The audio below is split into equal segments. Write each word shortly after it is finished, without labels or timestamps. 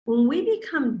when we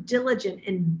become diligent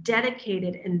and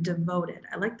dedicated and devoted,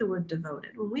 I like the word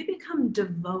devoted, when we become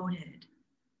devoted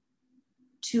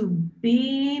to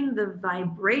being the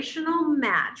vibrational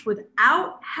match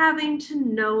without having to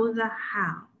know the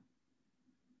how,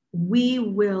 we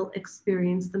will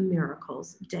experience the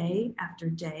miracles day after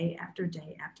day after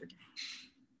day after day.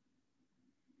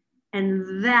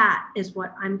 And that is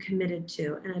what I'm committed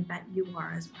to, and I bet you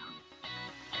are as well.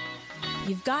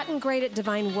 You've gotten great at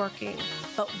divine working,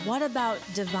 but what about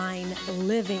divine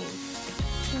living?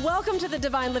 Welcome to the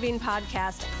Divine Living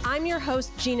Podcast. I'm your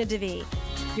host, Gina DeVee.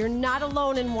 You're not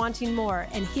alone in wanting more,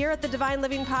 and here at the Divine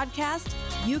Living Podcast,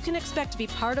 you can expect to be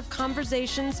part of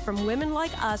conversations from women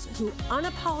like us who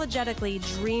unapologetically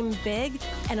dream big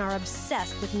and are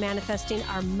obsessed with manifesting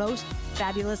our most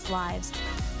fabulous lives.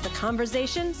 The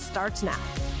conversation starts now.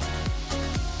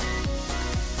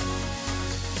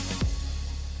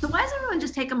 So why does everyone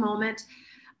just take a moment?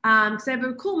 Because I have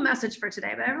a cool message for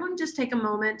today, but everyone just take a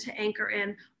moment to anchor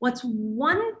in what's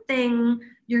one thing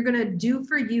you're going to do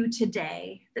for you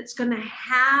today that's going to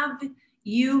have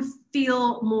you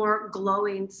feel more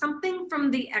glowing, something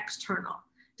from the external.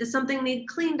 Does something need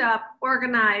cleaned up,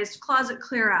 organized, closet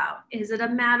clear out? Is it a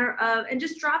matter of, and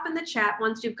just drop in the chat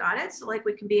once you've got it, so like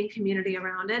we can be in community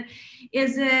around it.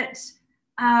 Is it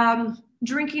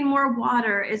drinking more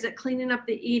water? Is it cleaning up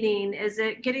the eating? Is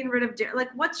it getting rid of dairy? Like,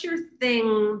 what's your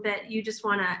thing that you just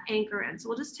want to anchor in? So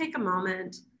we'll just take a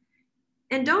moment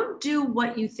and don't do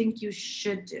what you think you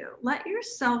should do. Let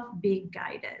yourself be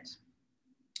guided.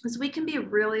 Because we can be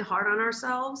really hard on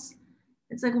ourselves.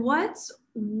 It's like, what's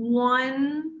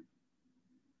one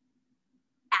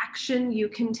action you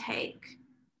can take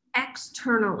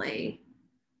externally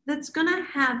that's gonna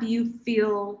have you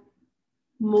feel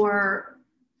more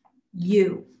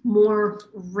more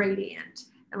radiant?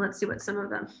 And let's see what some of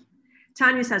them.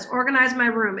 Tanya says, organize my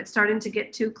room. It's starting to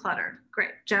get too cluttered.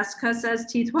 Great. Jessica says,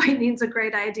 teeth whitening's a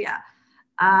great idea.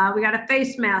 We got a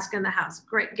face mask in the house.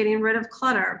 Great. Getting rid of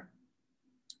clutter.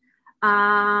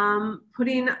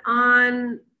 Putting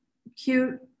on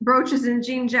cute brooches and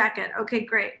jean jacket. Okay,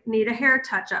 great. Need a hair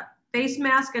touch up. Face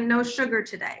mask and no sugar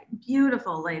today.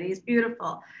 Beautiful, ladies.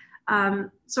 Beautiful.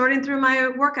 Sorting through my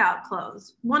workout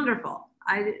clothes. Wonderful.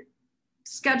 I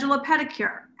schedule a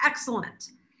pedicure. Excellent.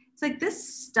 It's like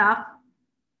this stuff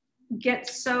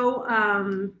gets so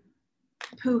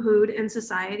poo-hooed in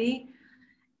society.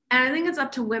 And I think it's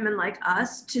up to women like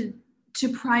us to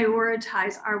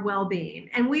prioritize our well-being.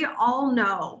 And we all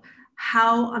know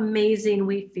how amazing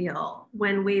we feel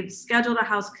when we've scheduled a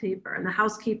housekeeper and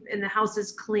the house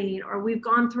is clean, or we've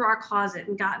gone through our closet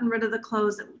and gotten rid of the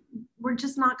clothes that we're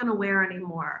just not going to wear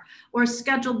anymore, or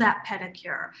scheduled that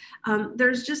pedicure.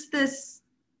 There's just this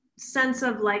sense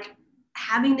of like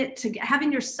having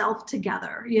yourself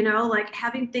together, like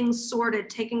having things sorted,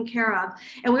 taken care of.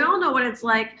 And we all know what it's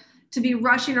like to be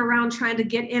rushing around trying to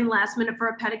get in last minute for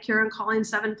a pedicure and calling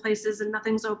 7 places and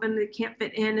nothing's open, they can't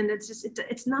fit in. And it's just,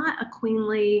 it's not a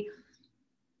queenly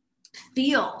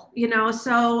feel,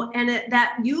 so, and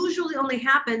that usually only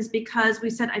happens because we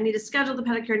said, I need to schedule the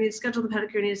pedicure, I need to schedule the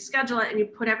pedicure, I need to schedule it. And you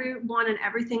put everyone and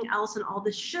everything else and all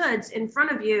the shoulds in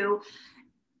front of you,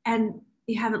 and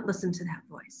you haven't listened to that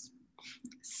voice.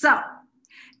 So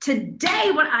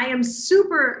today, what I am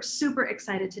super, super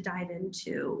excited to dive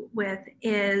into with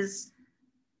is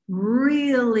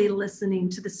really listening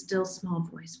to the still small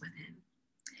voice within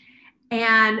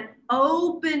and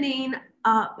opening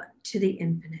up to the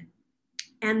infinite.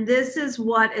 And this is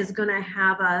what is going to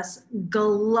have us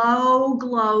glow,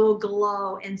 glow,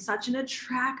 glow in such an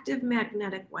attractive,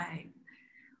 magnetic way,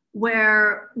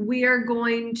 where we are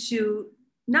going to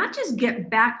not just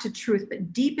get back to truth,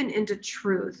 but deepen into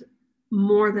truth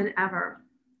more than ever.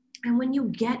 And when you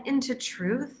get into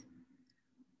truth,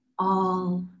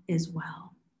 all is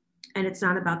well. And it's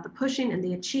not about the pushing and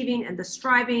the achieving and the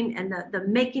striving and the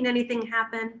making anything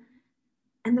happen.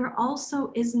 And there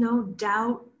also is no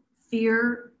doubt,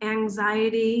 fear,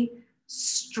 anxiety,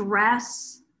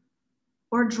 stress,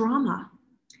 or drama.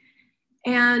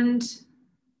 And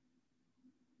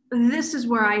this is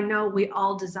where I know we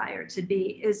all desire to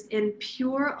be, is in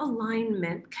pure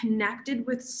alignment, connected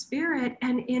with spirit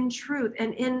and in truth.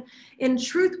 And in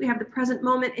truth, we have the present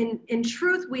moment. In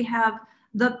truth, we have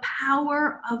the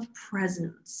power of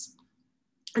presence.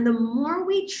 And the more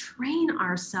we train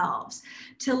ourselves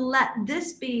to let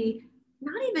this be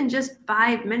not even just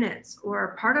 5 minutes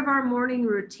or part of our morning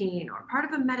routine or part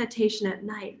of a meditation at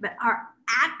night, but our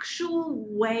actual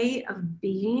way of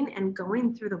being and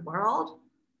going through the world,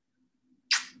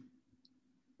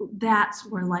 that's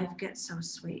where life gets so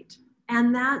sweet.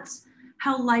 And that's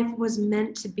how life was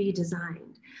meant to be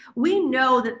designed. We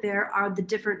know that there are the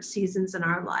different seasons in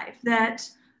our life that,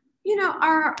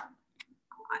 that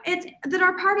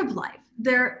are part of life.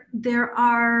 There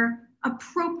are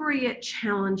appropriate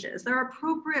challenges. There are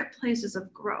appropriate places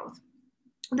of growth.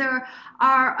 There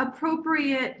are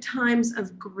appropriate times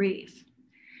of grief.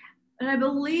 And I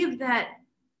believe that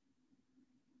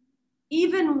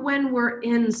even when we're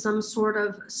in some sort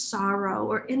of sorrow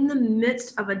or in the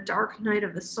midst of a dark night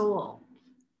of the soul,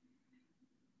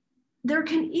 there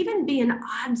can even be an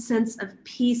odd sense of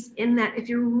peace in that if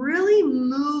you're really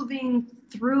moving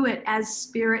through it as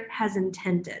Spirit has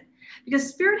intended. Because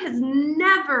Spirit has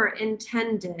never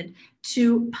intended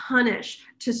to punish,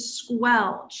 to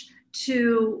squelch,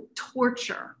 to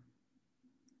torture.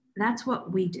 That's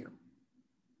what we do.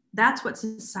 That's what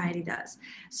society does.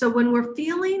 So when we're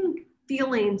feeling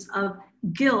feelings of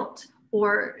guilt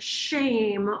or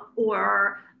shame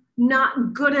or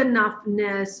not good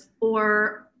enoughness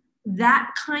or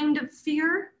that kind of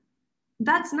fear,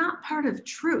 that's not part of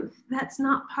truth. That's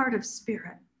not part of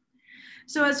Spirit.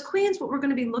 So as queens, what we're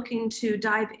going to be looking to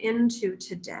dive into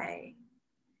today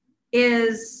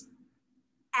is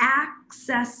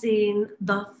accessing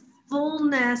the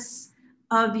fullness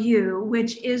of you,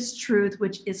 which is truth,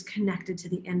 which is connected to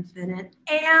the infinite,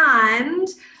 and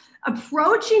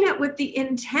approaching it with the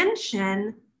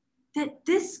intention that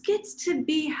this gets to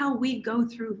be how we go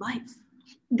through life.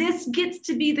 This gets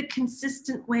to be the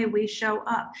consistent way we show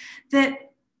up.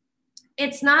 That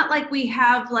it's not like we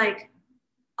have like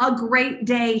a great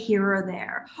day here or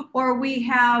there, or we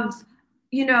have,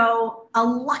 a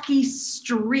lucky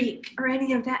streak or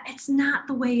any of that. It's not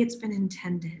the way it's been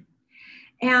intended.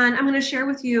 And I'm going to share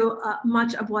with you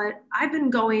much of what I've been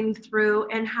going through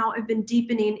and how I've been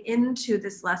deepening into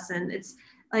this lesson. It's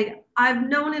like I've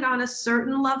known it on a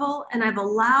certain level and I've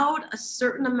allowed a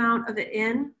certain amount of it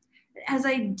in. As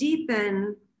I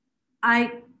deepen,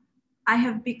 I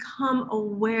have become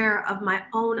aware of my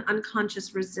own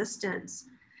unconscious resistance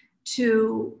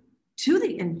to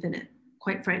the infinite,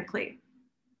 quite frankly.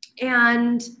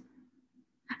 And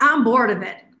I'm bored of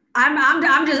it.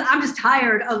 I'm just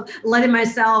tired of letting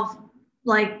myself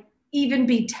like even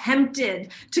be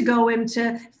tempted to go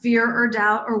into fear or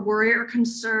doubt or worry or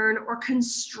concern or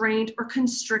constraint or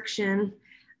constriction,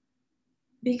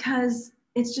 because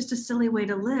it's just a silly way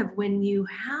to live when you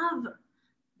have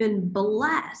been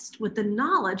blessed with the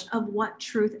knowledge of what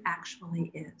truth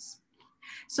actually is.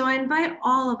 So I invite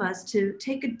all of us to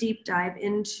take a deep dive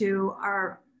into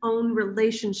our own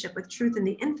relationship with truth and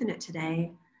the infinite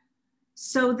today,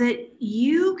 so that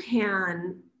you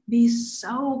can be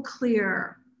so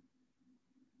clear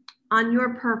on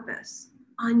your purpose,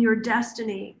 on your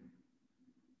destiny,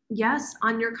 yes,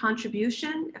 on your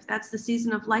contribution, if that's the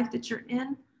season of life that you're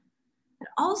in, but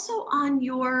also on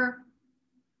your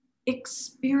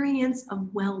experience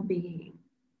of well-being.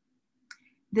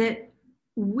 That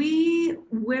we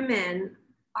women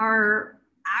are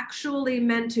actually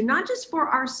meant to, not just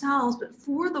for ourselves, but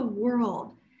for the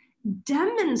world,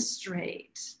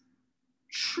 demonstrate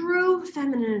true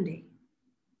femininity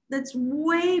that's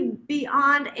way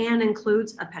beyond and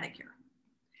includes a pedicure.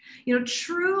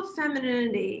 True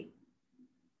femininity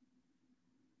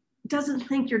doesn't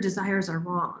think your desires are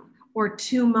wrong or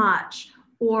too much,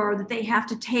 or that they have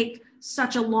to take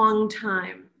such a long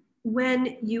time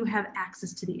when you have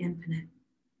access to the infinite.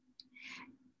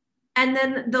 And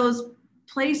then those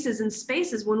places and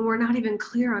spaces when we're not even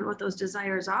clear on what those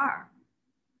desires are,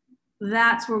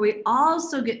 that's where we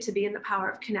also get to be in the power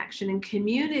of connection and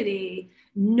community,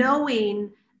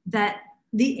 knowing that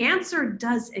the answer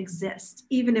does exist,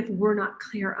 even if we're not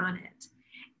clear on it.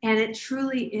 And it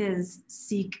truly is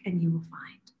seek and you will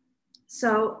find.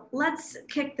 So let's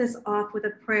kick this off with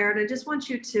a prayer. And I just want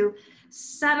you to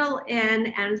settle in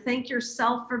and thank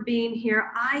yourself for being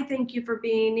here. I thank you for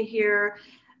being here.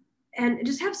 And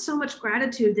just have so much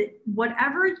gratitude that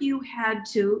whatever you had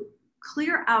to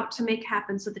clear out to make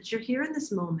happen so that you're here in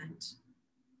this moment,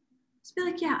 just be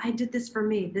like, yeah, I did this for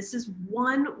me. This is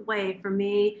one way for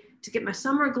me to get my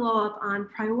summer glow up on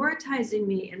prioritizing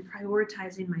me and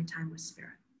prioritizing my time with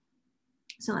Spirit.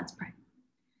 So let's pray.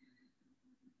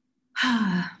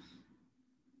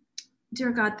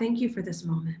 Dear God, thank you for this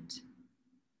moment.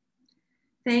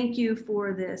 Thank you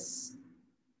for this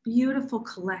beautiful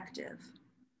collective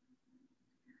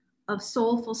of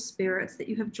soulful spirits that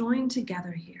you have joined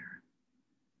together here,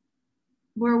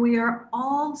 where we are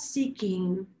all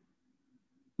seeking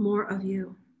more of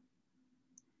you.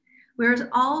 We're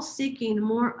all seeking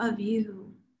more of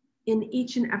you in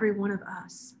each and every one of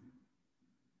us.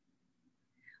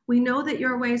 We know that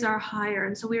your ways are higher,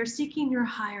 and so we are seeking your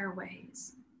higher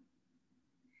ways.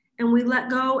 And we let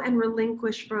go and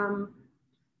relinquish from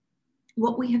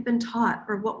what we have been taught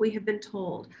or what we have been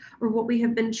told or what we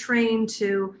have been trained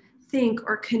to think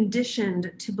or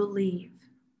conditioned to believe.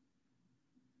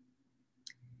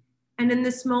 And in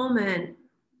this moment,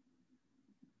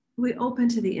 we open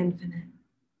to the infinite.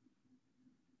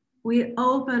 We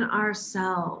open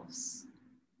ourselves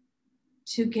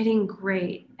to getting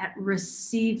great at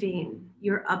receiving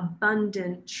your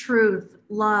abundant truth,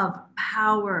 love,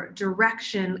 power,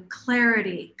 direction,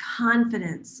 clarity,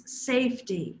 confidence,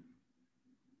 safety.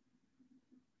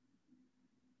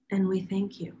 And we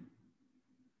thank you.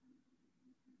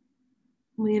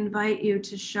 We invite you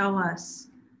to show us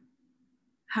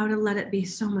how to let it be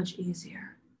so much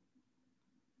easier,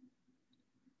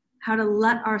 how to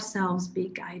let ourselves be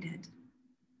guided,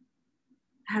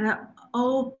 how to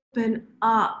open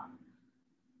up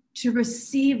to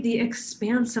receive the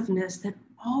expansiveness that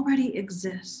already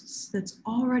exists, that's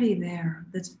already there,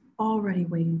 that's already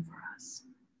waiting for us.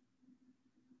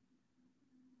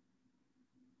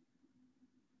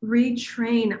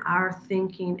 Retrain our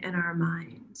thinking and our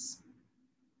minds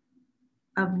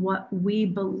of what we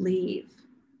believe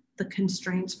the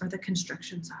constraints or the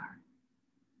constrictions are.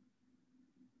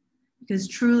 Because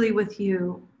truly with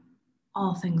you,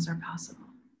 all things are possible.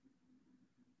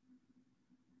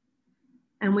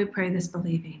 And we pray this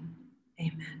believing.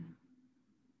 Amen.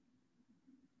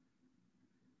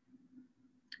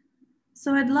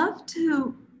 So I'd love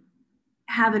to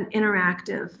have an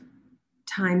interactive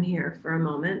time here for a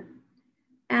moment.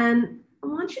 And I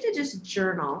want you to just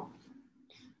journal.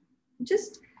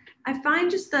 I find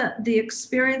just the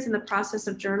experience and the process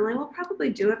of journaling, we'll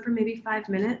probably do it for maybe 5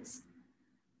 minutes.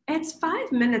 It's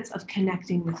 5 minutes of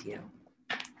connecting with you.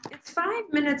 It's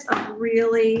 5 minutes of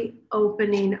really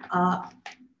opening up.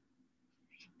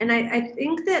 And I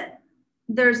think that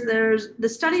there's the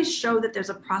studies show that there's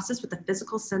a process with the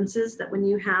physical senses that when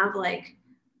you have like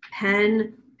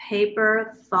pen,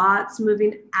 paper, thoughts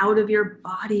moving out of your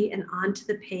body and onto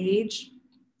the page,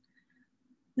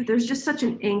 that there's just such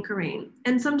an anchoring.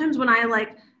 And sometimes when I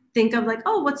like think of like,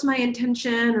 oh, what's my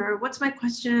intention or what's my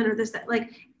question or this, that,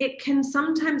 like it can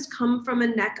sometimes come from a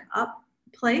neck up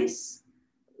place.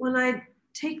 When I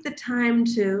take the time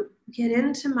to get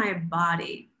into my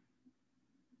body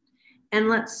and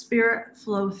let spirit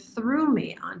flow through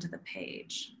me onto the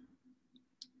page,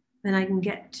 then I can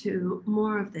get to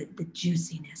more of the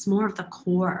juiciness, more of the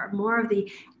core, more of the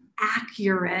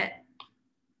accurate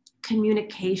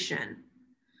communication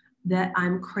that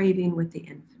I'm craving with the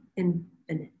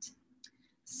infinite.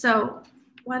 So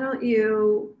why don't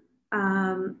you,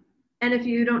 and if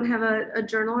you don't have a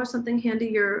journal or something handy,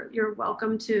 you're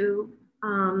welcome to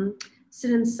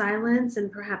sit in silence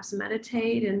and perhaps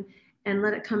meditate and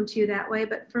let it come to you that way.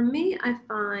 But for me, I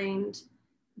find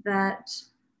that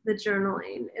the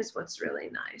journaling is what's really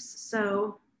nice.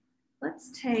 So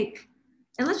let's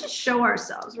just show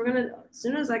ourselves. We're gonna, as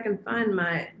soon as I can find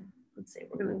my, let's see,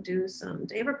 we're gonna do some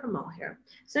David Pramal here.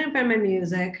 So I can find my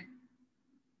music.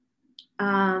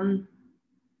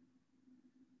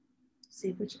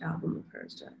 See which album of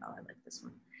hers do I like this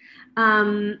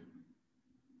one.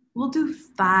 We'll do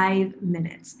 5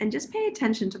 minutes and just pay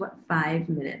attention to what 5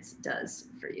 minutes does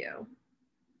for you.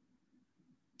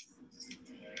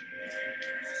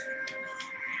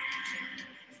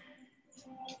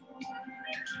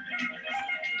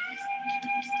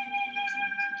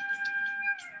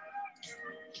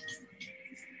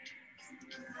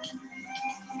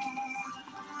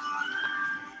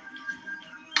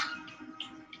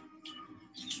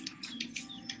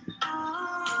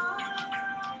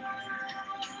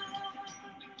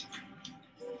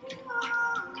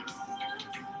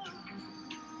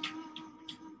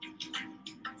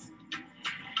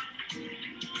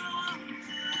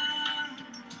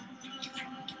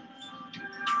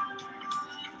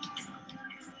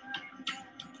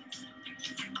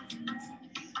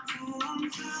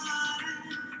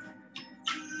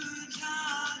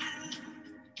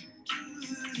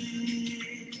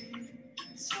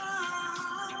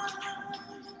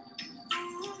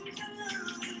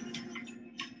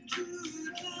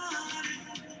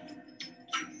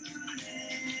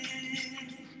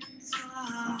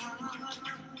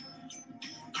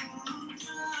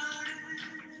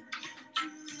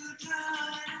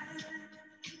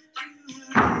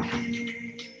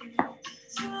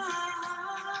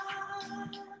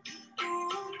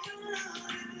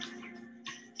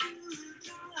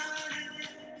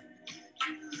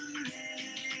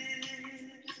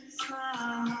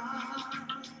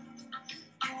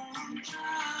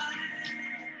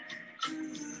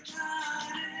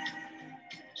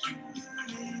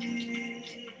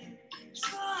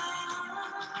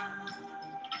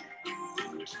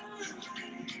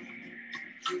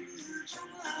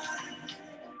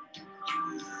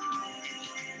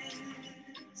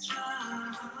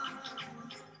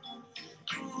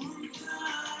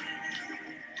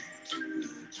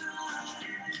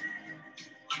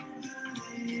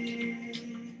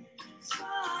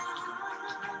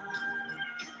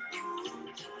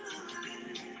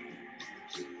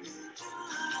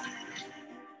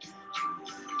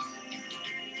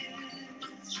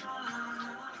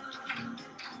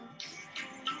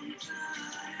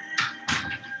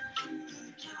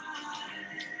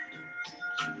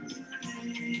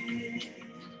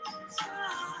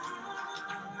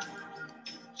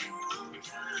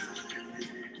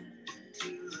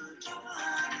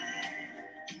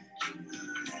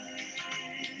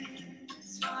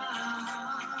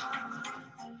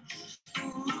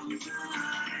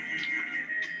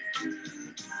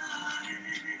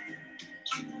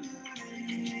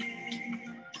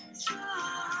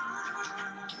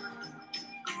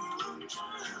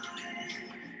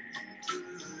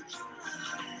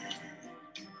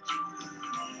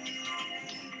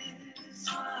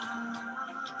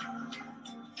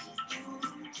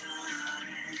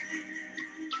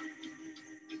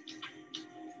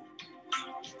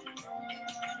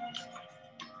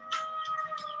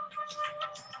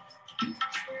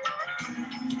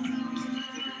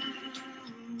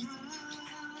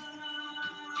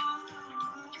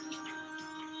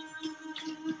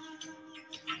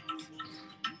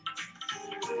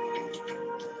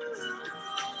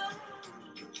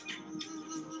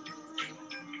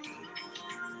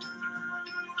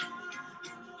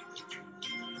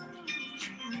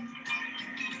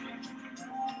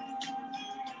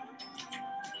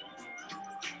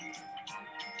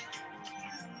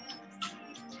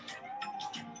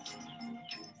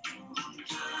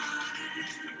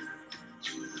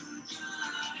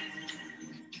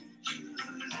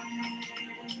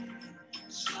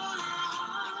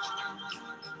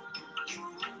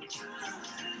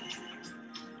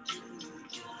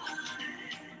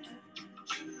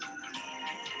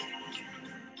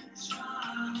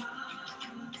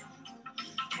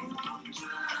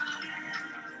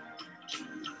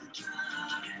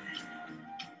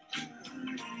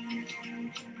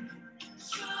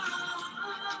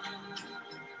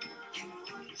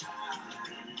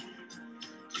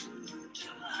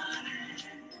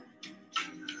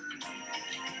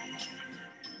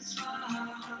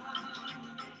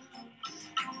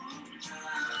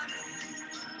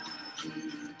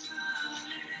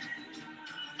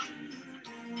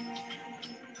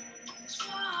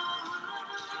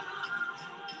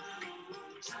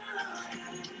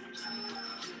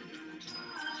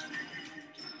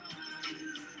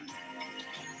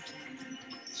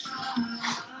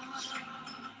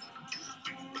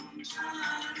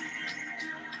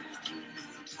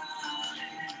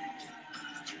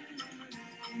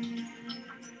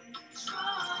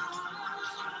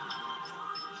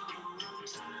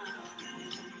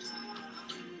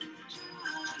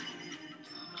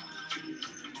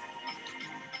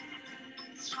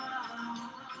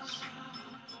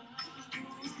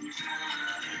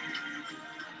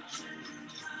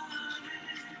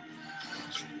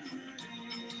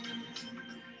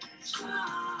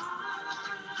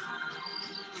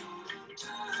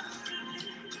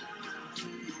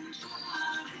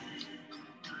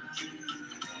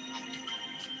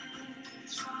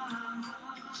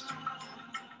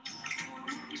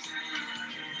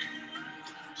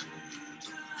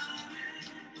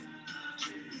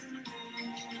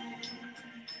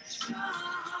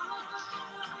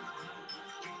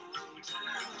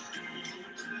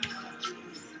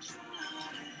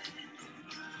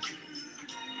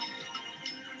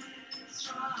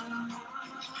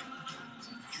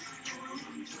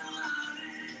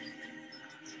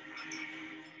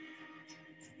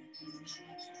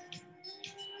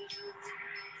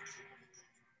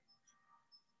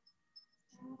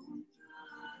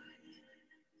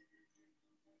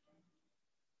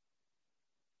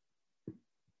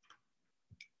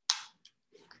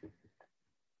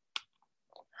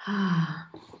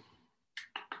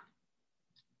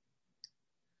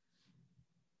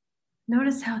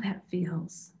 Notice how that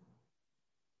feels.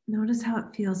 Notice how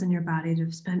it feels in your body to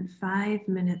have spent 5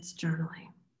 minutes journaling.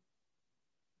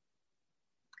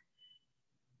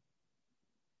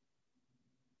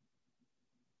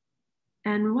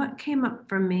 And what came up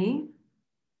for me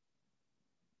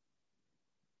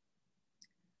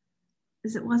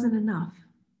is it wasn't enough.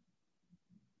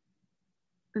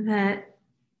 That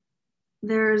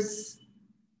it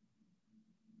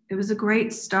was a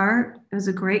great start. It was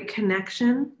a great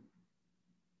connection.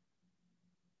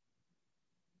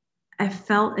 I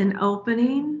felt an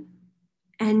opening.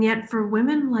 And yet for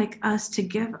women like us to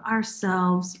give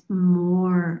ourselves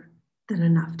more than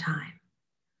enough time,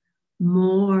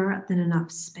 more than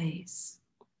enough space.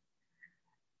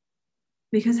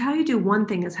 Because how you do one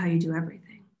thing is how you do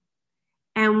everything.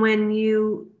 And when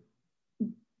you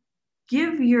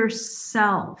give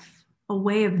yourself a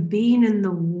way of being in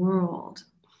the world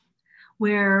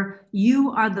where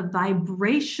you are the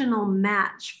vibrational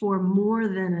match for more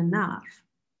than enough,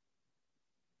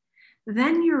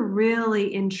 then you're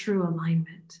really in true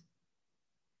alignment.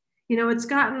 You know, it's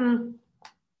gotten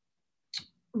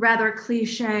rather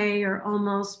cliche or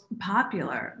almost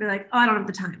popular. They're like, oh, I don't have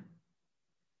the time.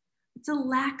 It's a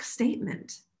lack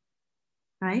statement,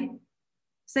 right?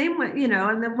 Same way, you know,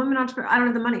 and the women entrepreneur, I don't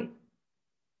have the money.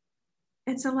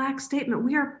 It's a lack statement.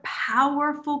 We are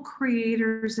powerful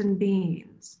creators and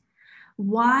beings.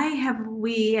 Why have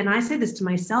we, and I say this to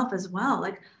myself as well,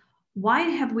 like, why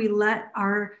have we let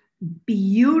our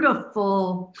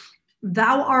beautiful,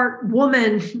 thou art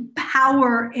woman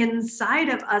power inside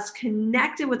of us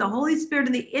connected with the Holy Spirit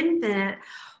and the infinite?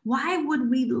 Why would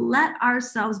we let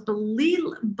ourselves believe,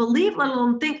 let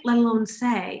alone think, let alone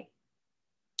say,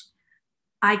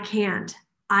 I can't,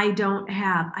 I don't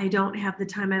have the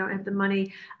time, I don't have the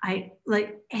money, I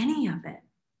like any of it.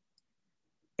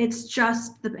 It's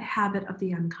just the habit of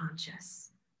the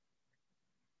unconscious.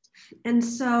 And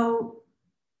so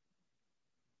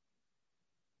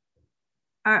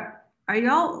are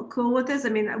y'all cool with this? I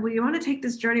mean, will you want to take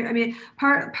this journey? I mean,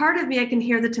 part of me, I can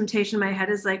hear the temptation in my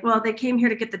head is like, well, they came here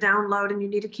to get the download and you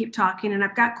need to keep talking. And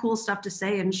I've got cool stuff to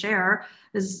say and share.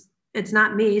 It's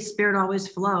not me, spirit always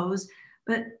flows.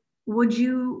 But would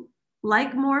you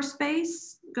like more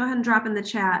space? Go ahead and drop in the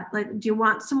chat. Like, do you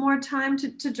want some more time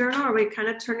to journal? Or are we kind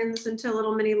of turning this into a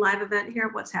little mini live event here?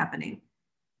 What's happening?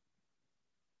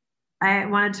 I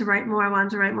wanted to write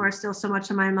more. Still so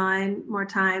much in my mind, more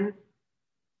time.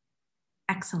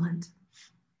 Excellent.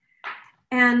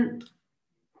 And,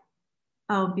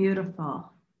 oh,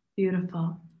 beautiful,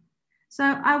 beautiful. So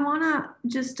I want to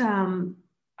just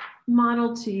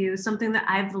model to you something that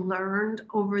I've learned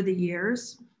over the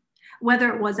years,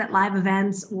 whether it was at live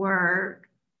events or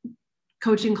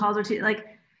coaching calls or like,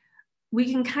 we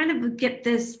can kind of get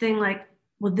this thing like,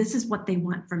 well, this is what they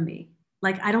want from me.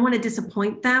 Like, I don't want to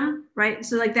disappoint them, right?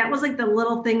 So like, that was like the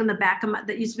little thing in the back of my,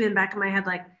 that used to be in the back of my head,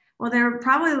 like, well, they're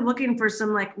probably looking for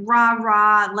some like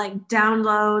rah, like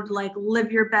download, like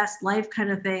live your best life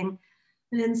kind of thing.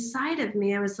 And inside of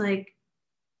me, I was like,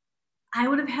 I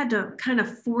would have had to kind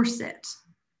of force it.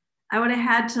 I would have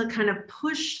had to kind of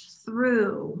push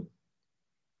through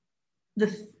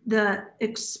the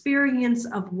experience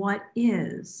of what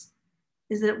is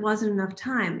that it wasn't enough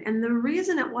time. And the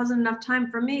reason it wasn't enough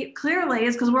time for me clearly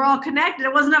is because we're all connected.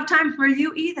 It wasn't enough time for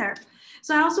you either.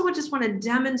 So I also would just want to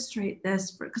demonstrate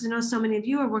this because I know so many of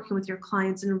you are working with your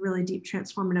clients in a really deep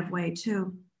transformative way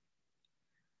too.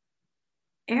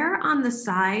 Err on the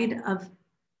side of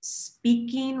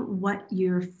speaking what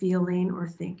you're feeling or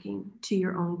thinking to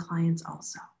your own clients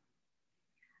also.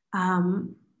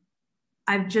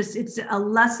 It's a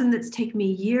lesson that's taken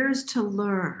me years to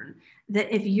learn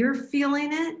that if you're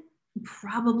feeling it,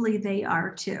 probably they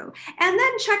are too. And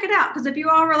then check it out. Because if you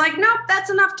all were like, nope, that's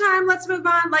enough time, let's move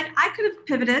on. Like, I could have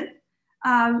pivoted.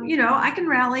 You know, I can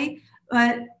rally,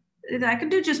 but I can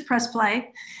do just press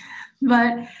play.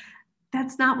 But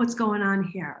that's not what's going on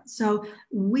here. So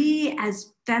we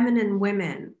as feminine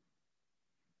women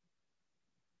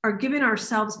are giving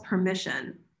ourselves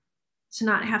permission to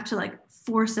not have to like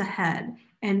force ahead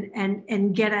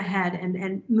and get ahead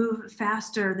and move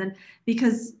faster than,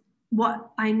 because what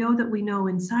I know that we know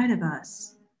inside of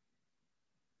us,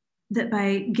 that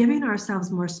by giving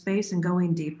ourselves more space and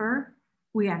going deeper,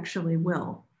 we actually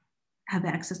will have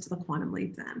access to the quantum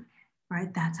leap then,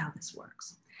 right? That's how this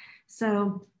works.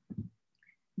 So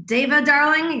Dava,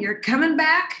 darling, you're coming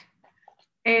back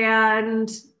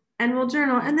and we'll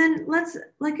journal. And then let's,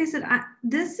 like I said,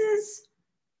 this is,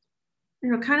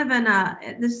 you know, kind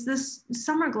of this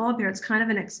summer glow up here, it's kind of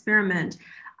an experiment.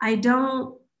 I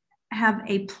don't have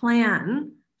a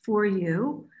plan for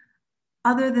you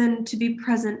other than to be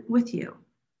present with you.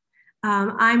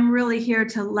 I'm really here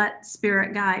to let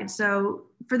spirit guide. So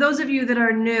for those of you that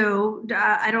are new,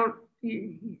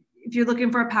 if you're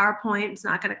looking for a PowerPoint, it's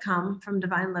not going to come from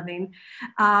Divine Living,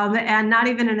 and not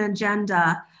even an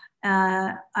agenda.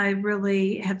 I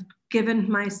really have given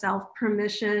myself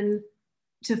permission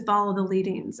to follow the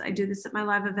leadings. I do this at my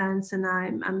live events, and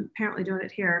I'm apparently doing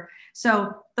it here.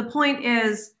 So the point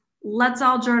is, let's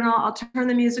all journal. I'll turn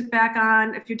the music back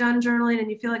on. If you're done journaling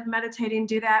and you feel like meditating,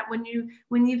 do that. When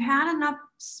you've had enough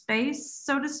space,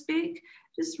 so to speak,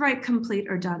 just write complete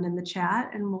or done in the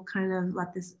chat, and we'll kind of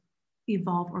let this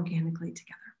evolve organically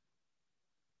together.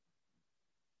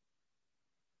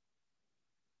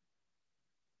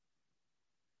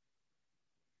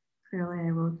 Clearly,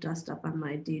 I will dust up on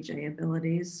my DJ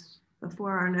abilities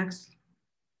before our next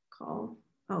call.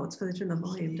 Oh, it's because I turned the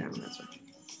volume down. That's what.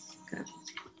 Okay.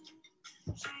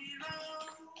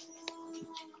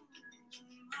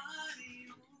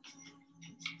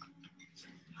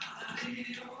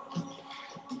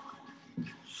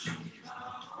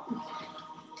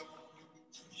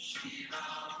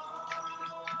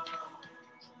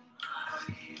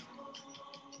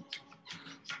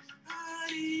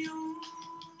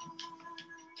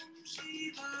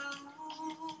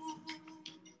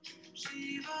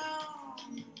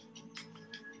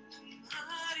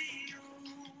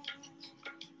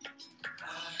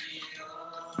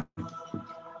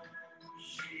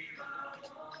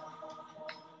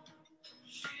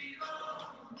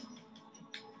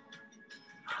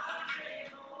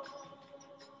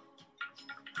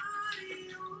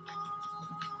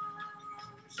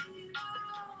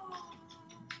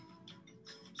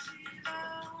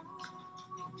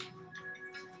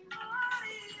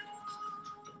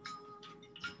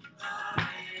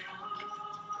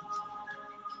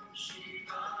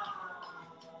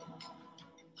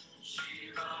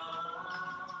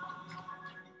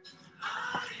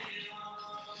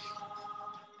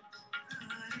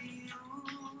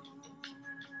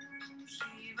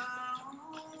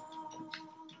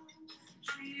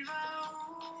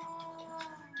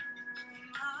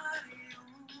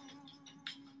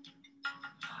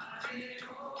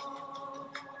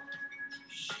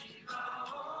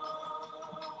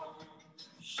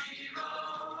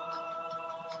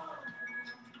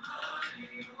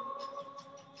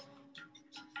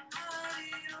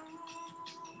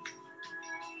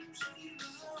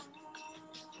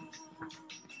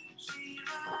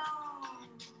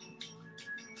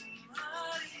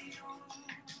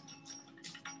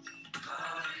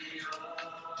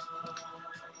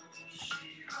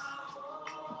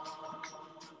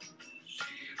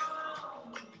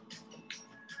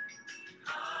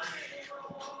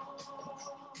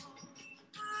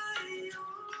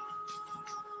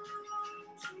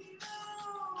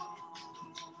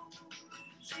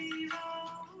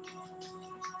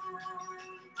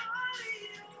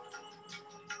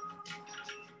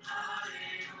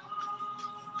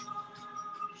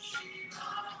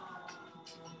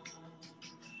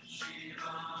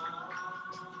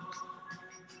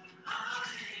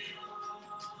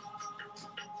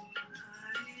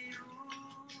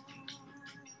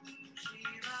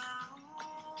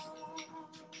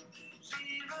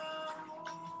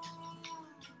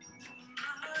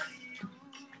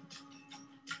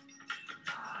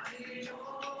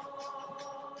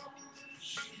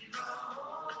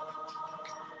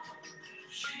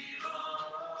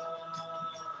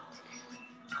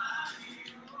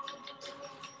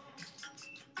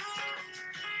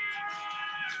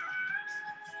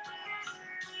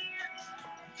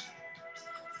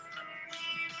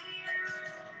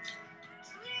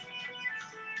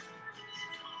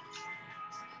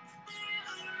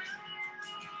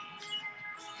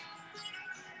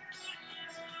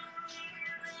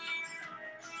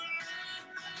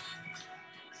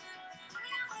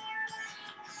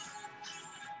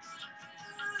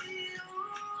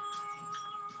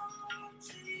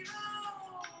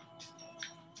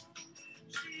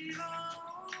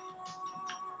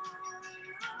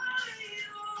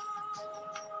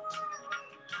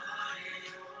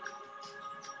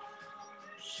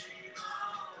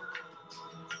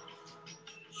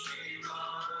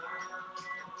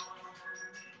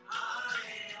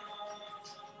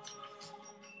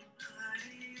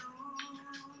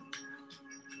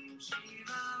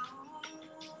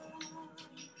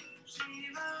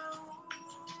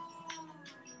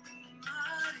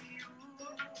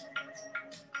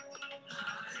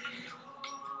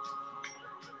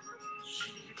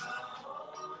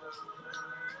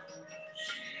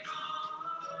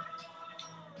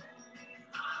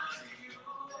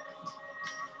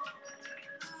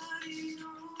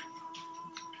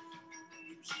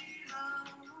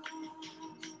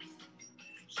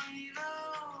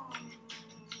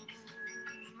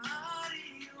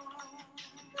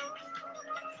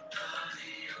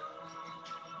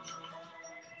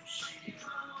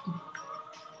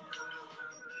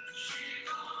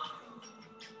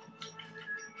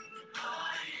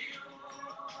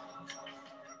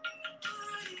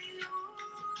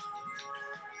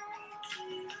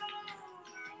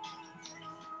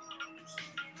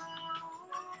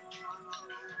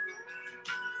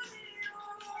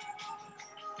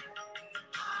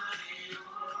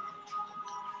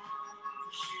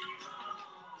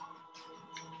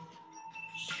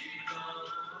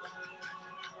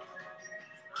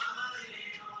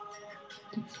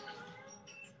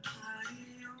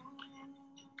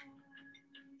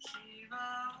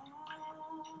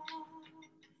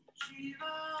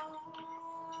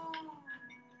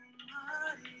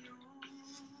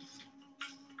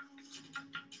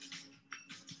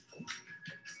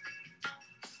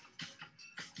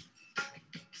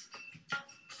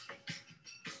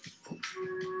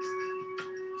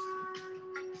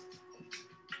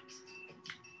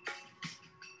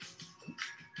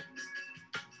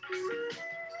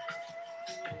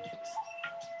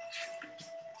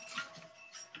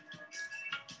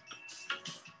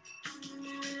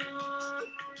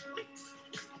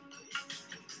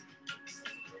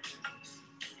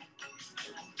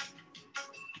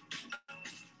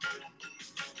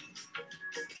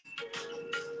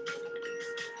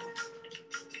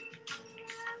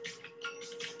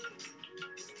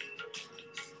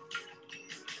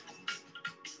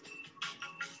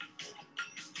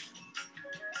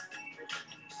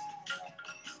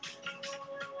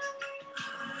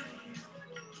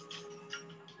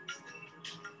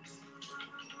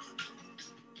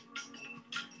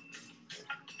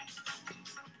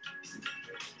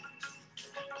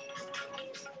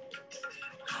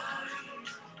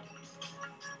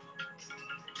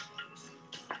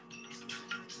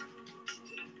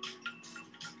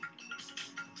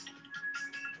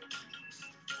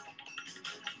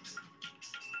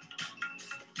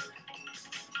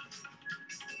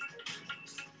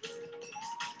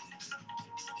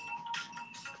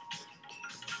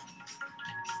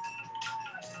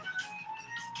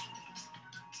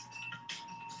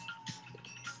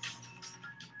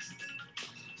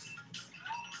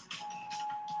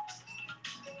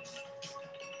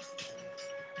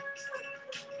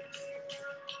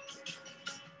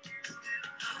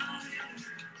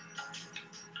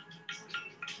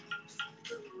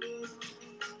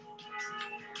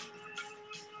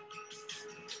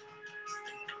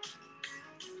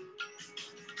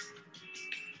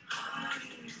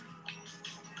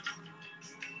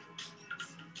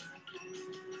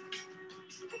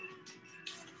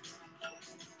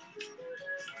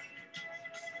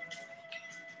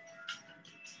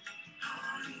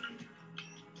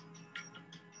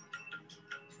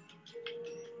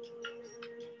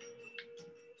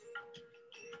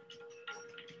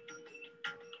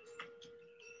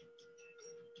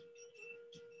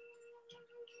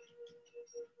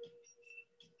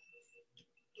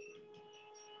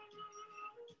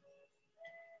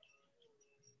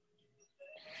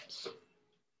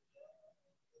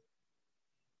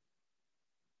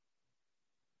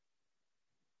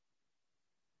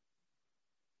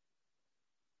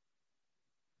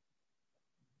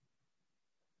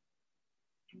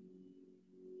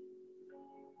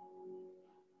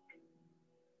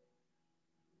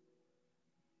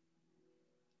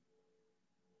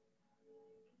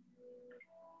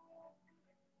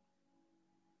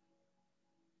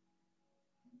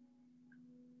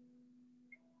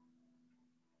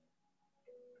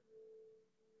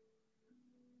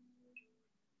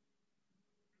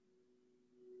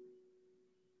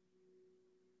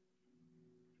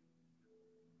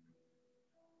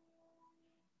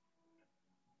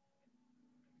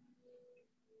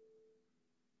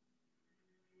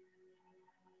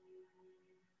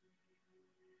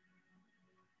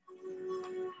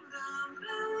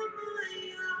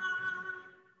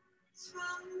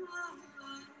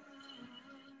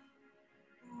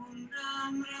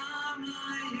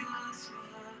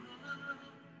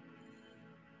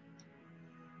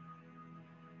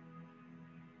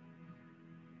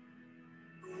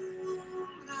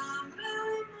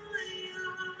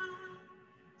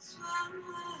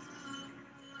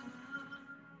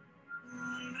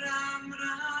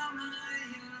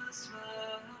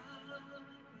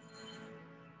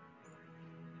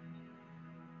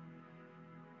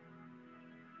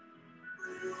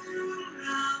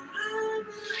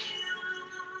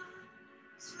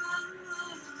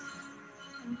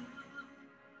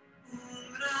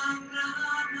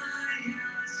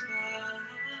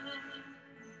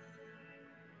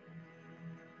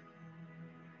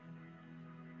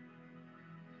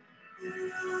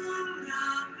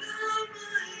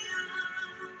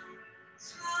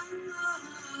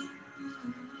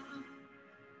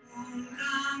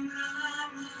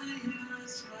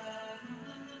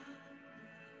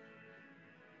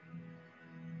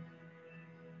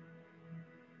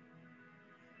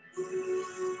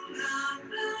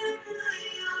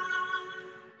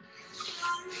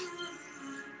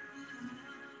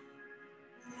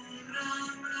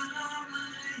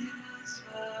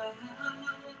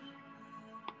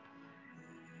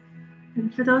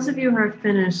 And for those of you who are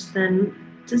finished, then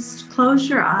just close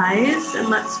your eyes and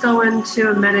let's go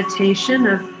into a meditation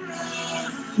of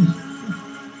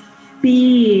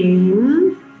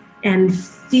being and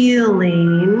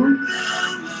feeling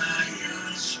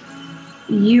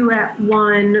you at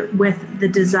one with the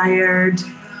desire,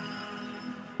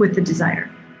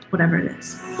 whatever it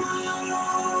is.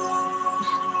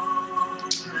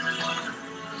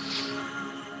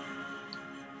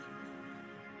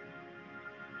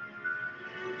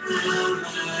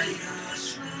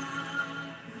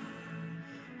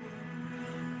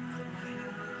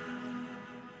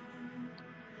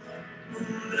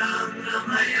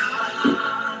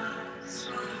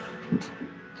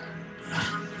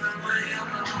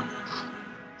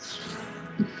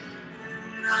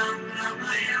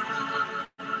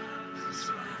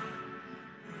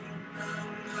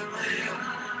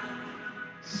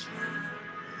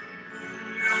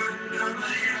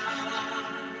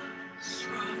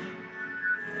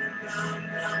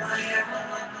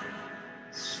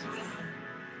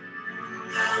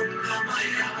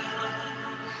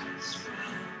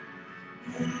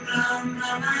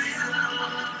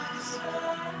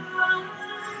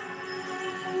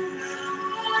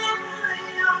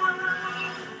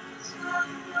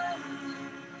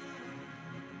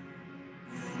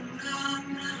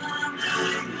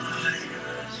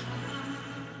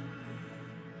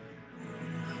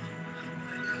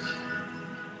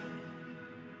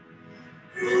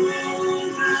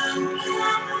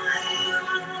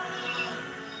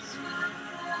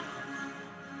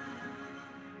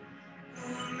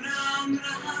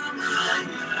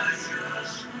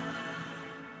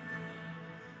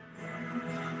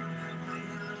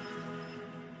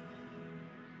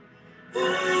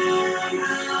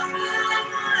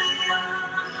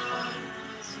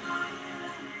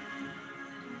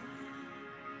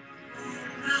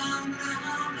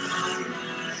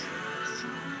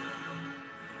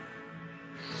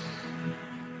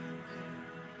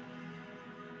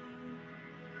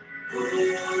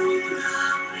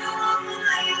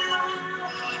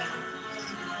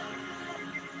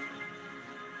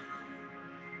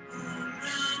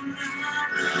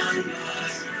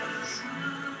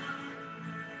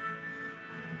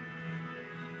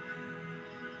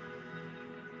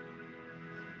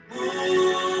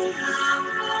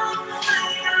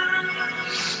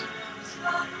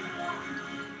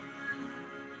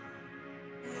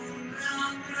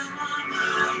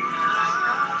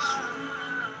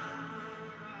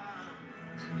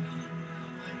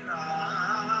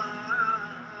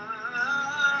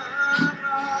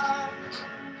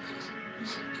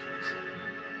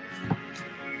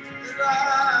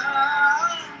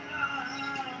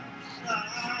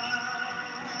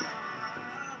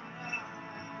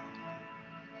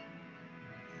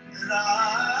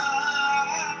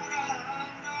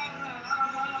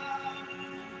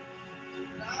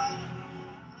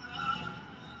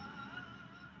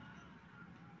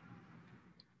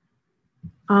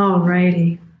 All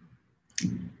righty.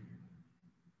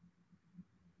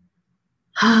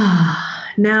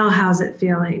 Now, how's it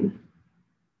feeling?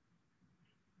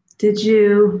 Did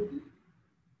you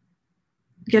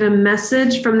get a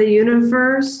message from the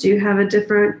universe? Do you have a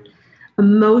different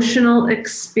emotional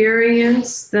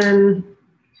experience than,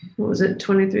 what was it,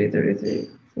 23, 33,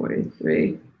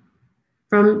 43,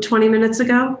 from 20 minutes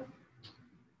ago?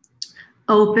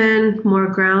 Open, more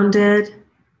grounded,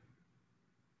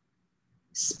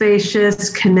 spacious,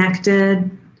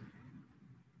 connected,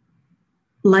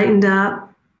 lightened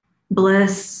up,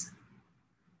 bliss.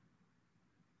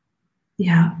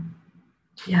 Yeah.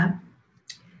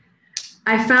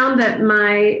 I found that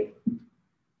my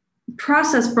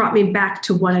process brought me back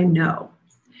to what I know.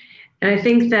 And I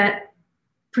think that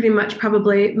pretty much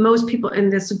probably most people in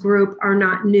this group are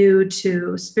not new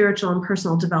to spiritual and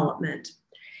personal development.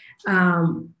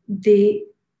 The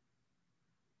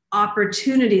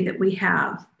opportunity that we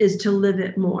have is to live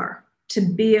it more, to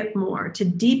be it more, to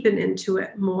deepen into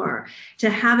it more, to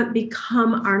have it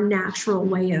become our natural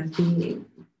way of being.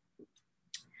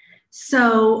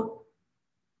 So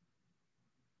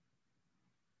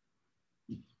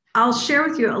I'll share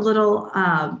with you a little,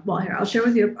 I'll share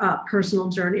with you a personal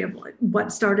journey of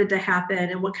what started to happen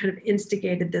and what kind of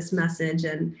instigated this message,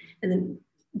 and then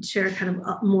share kind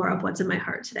of more of what's in my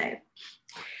heart today.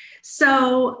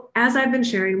 So as I've been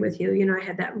sharing with you, I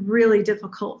had that really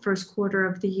difficult first quarter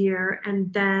of the year,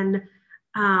 and then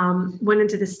went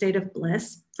into the state of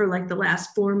bliss for like the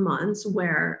last 4 months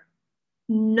where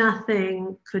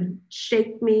nothing could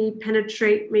shake me,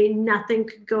 penetrate me, nothing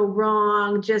could go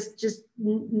wrong, just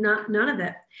none of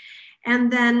it.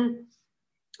 And then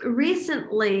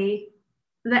recently,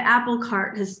 the apple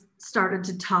cart has started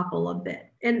to topple a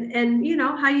bit. and you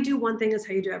know, how you do one thing is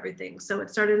how you do everything. So it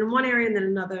started in one area and then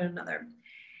another.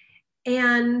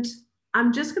 And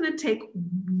I'm just going to take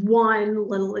one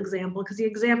little example because the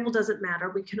example doesn't matter.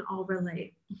 We can all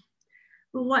relate.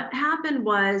 But what happened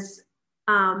was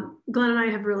Glenn and I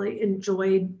have really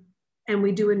enjoyed, and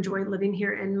we do enjoy living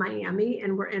here in Miami,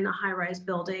 and we're in a high-rise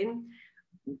building,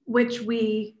 which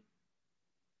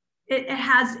it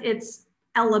has its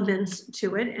elements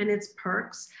to it and its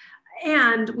perks.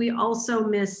 And we also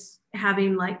miss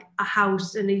having like a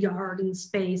house and a yard and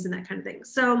space and that kind of thing.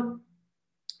 So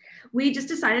we just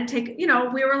decided to take, you know,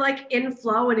 we were like in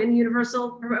Flow and in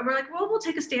Universal. We're like, well, we'll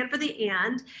take a stand for the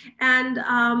and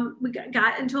we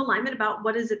got into alignment about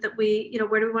what is it that we, you know,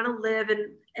 where do we want to live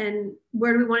and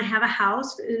where do we want to have a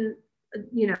house in,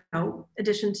 you know,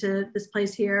 addition to this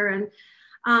place here. And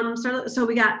so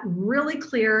we got really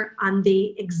clear on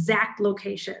the exact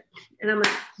location. And I'm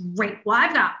like, great, well,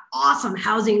 I've got awesome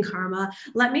housing karma.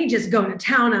 Let me just go to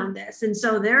town on this. And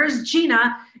so there's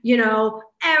Gina, you know,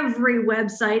 every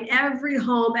website, every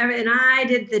home, and I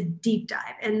did the deep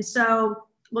dive. And so,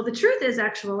 well, the truth is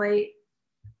actually,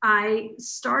 I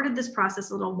started this process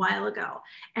a little while ago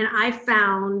and I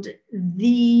found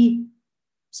the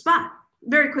spot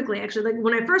very quickly. Actually, like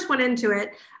when I first went into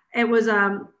it, it was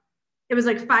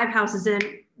like 5 houses in,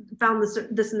 found this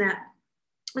and that.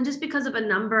 And just because of a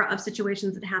number of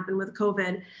situations that happened with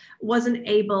COVID, wasn't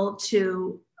able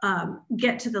to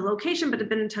get to the location, but had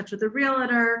been in touch with the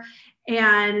realtor.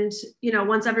 And, you know,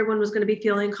 once everyone was going to be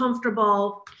feeling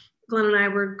comfortable, Glenn and I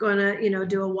were going to, you know,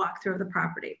 do a walkthrough of the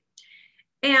property.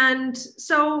 And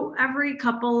so every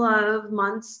couple of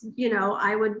months, you know,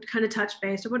 I would kind of touch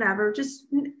base or whatever, just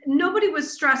nobody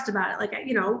was stressed about it. Like,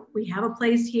 you know, we have a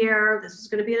place here. This is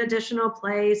going to be an additional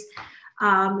place.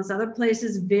 This other place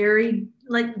is very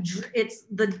like, it's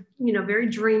the, you know, very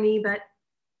dreamy, but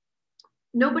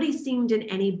nobody seemed in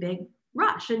any big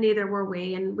rush and neither were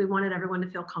we. And we wanted everyone to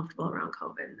feel comfortable around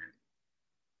COVID.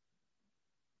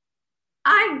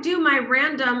 I do my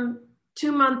random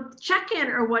 2-month check-in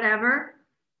or whatever.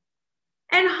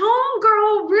 And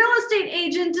homegirl real estate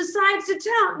agent decides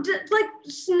like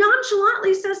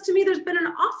nonchalantly says to me, there's been an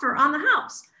offer on the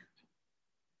house.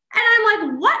 And I'm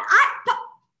like, what?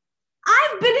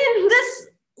 I've been in this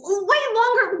way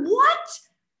longer. What?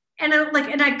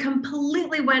 And I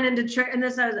completely went into church and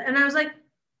I was like,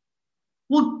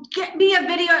 well, get me a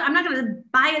video. I'm not going to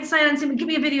buy it sight unseen. Give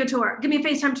me a video tour. Give me a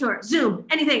FaceTime tour, Zoom,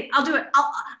 anything. I'll do it.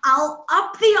 I'll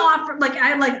up the offer.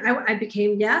 I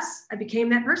became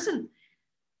that person.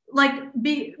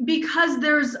 Because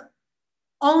there's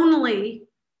only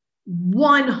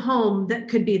one home that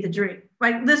could be the dream.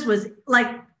 Like this was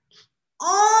like,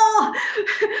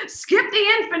 skip the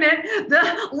infinite,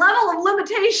 the level of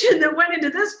limitation that went into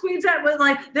this queen's head was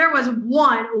like, there was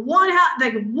one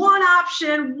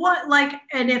option,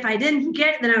 and if I didn't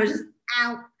get it, then I was just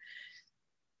out.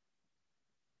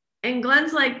 And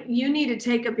Glenn's like, you need to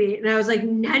take a beat. And I was like,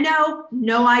 no,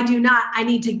 I do not. I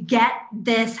need to get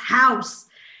this house.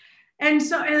 And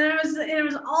so, and it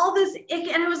was all this ick,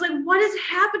 and it was like, what is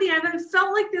happening? I haven't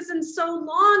felt like this in so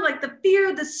long, like the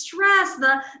fear, the stress,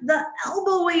 the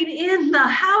elbowing in, the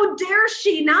how dare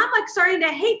she? Now I'm like starting to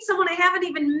hate someone I haven't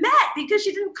even met because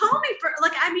she didn't call me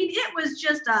it was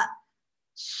just a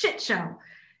shit show.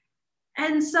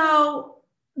 And so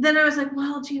then I was like,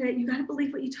 well, Gina, you got to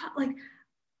believe what you taught. Like,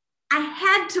 I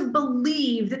had to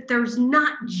believe that there's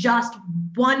not just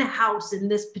one house in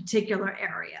this particular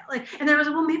area. And then I was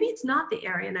like, well, maybe it's not the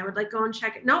area. And I would go and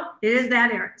check it. Nope, it is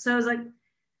that area. So I was like,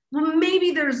 well,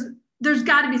 maybe there's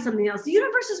got to be something else. The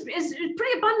universe is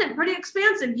pretty abundant, pretty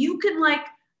expansive. You can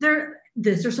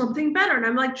this or something better. And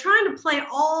I'm trying to play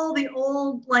all the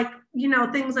old,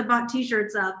 things I bought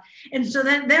t-shirts of. And so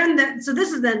then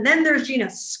there's Gina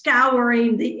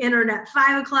scouring the internet,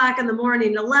 5 o'clock in the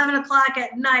morning, 11 o'clock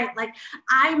at night.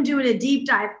 I'm doing a deep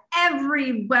dive,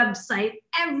 every website,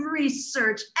 every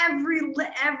search,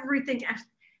 everything. I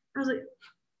was like,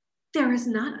 there is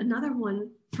not another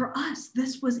one for us.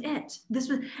 This was it.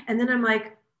 And then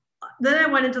then I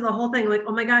went into the whole thing,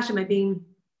 oh my gosh, am I being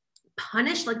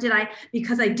punished?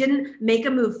 Because I didn't make a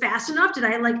move fast enough? Did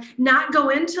I not go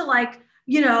into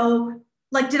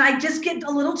did I just get a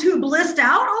little too blissed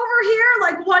out over here?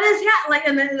 What is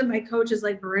and then my coach is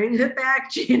bring it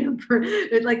back, Gina.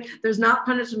 There's not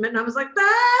punishment. And I was like,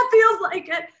 that feels like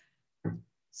it.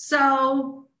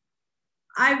 So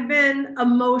I've been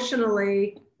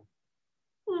emotionally,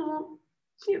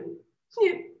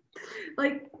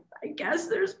 I guess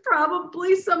there's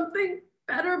probably something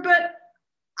better, but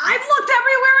I've looked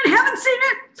everywhere and haven't seen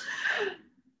it.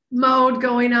 Mode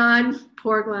going on,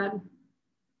 poor Glenn.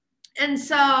 And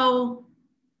so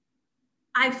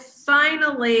I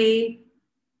finally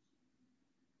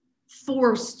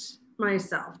forced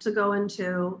myself to go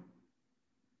into,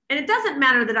 and it doesn't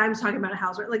matter that I'm talking about a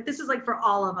house, right? Like this is like for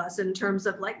all of us in terms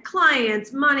of like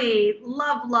clients, money,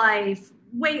 love life,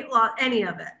 weight loss, any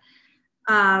of it.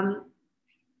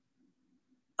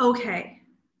 Okay,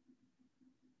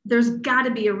 there's got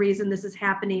to be a reason this is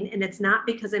happening, and it's not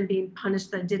because I'm being punished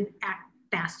that I didn't act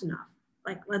fast enough.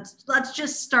 Like let's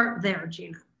just start there,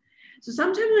 Gina. So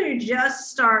sometimes when you just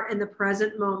start in the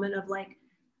present moment of like,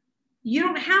 you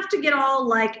don't have to get all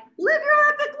like live your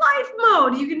epic life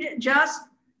mode. You can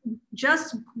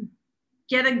just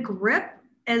get a grip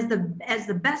as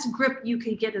the best grip you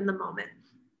can get in the moment.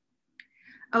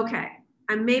 Okay,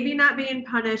 I'm maybe not being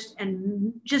punished,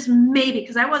 and just maybe,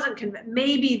 because I wasn't convinced,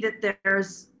 maybe that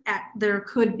there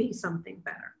could be something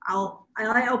better.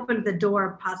 I opened the door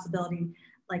of possibility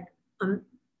like the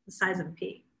size of a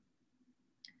pea.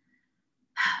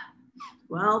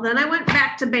 Well, then I went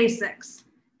back to basics,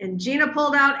 and Gina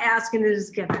pulled out Ask and It Is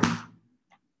Given.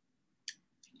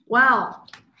 Well.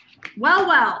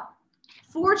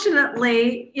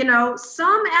 Fortunately,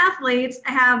 some athletes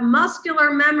have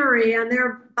muscular memory on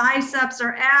their biceps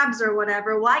or abs or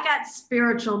whatever. Well, I got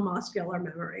spiritual muscular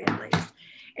memory at least.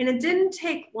 And it didn't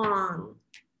take long,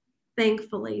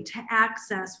 thankfully, to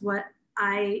access what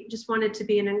I just wanted to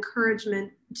be an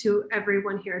encouragement to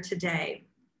everyone here today,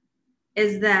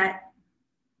 is that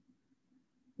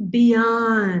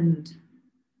beyond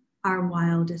our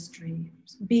wildest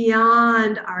dreams,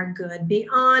 beyond our good,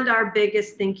 beyond our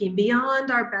biggest thinking,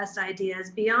 beyond our best ideas,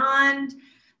 beyond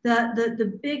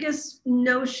the biggest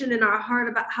notion in our heart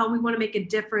about how we want to make a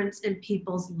difference in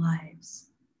people's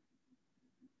lives.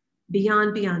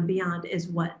 Beyond is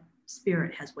what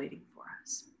Spirit has waiting for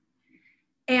us.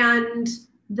 And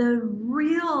the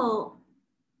real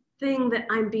thing that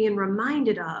I'm being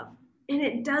reminded of, and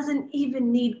it doesn't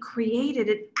even need created,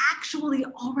 it actually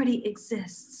already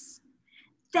exists.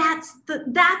 That's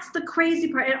the crazy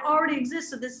part. It already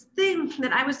exists. So this thing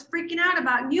that I was freaking out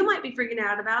about, and you might be freaking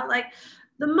out about, like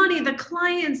the money, the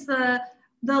clients, the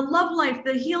love life,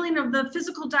 the healing of the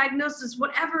physical diagnosis,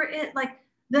 whatever it, like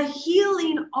the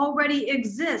healing already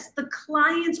exists. The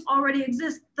clients already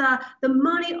exist. The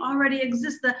money already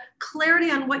exists. The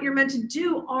clarity on what you're meant to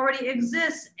do already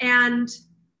exists. And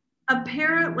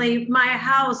apparently my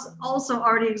house also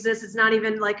already exists. It's not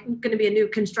even like going to be a new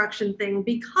construction thing,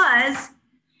 because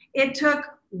it took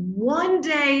one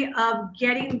day of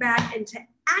getting back into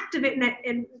activate.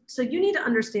 And so you need to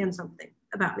understand something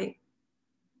about me.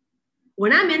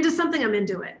 When I'm into something, I'm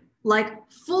into it. Like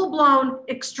full-blown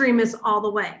extremist all the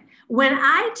way. When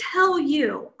I tell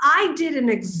you I did an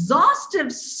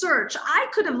exhaustive search, I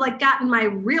could have like gotten my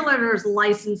realtor's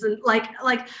license and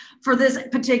like for this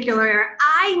particular area.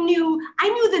 I knew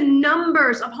the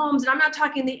numbers of homes, and I'm not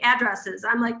talking the addresses.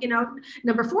 I'm like,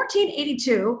 number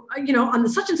 1482, on the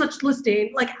such and such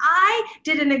listing. Like I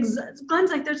did Glenn's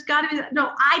like, there's gotta be,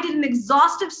 no, I did an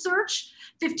exhaustive search,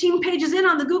 15 pages in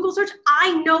on the Google search.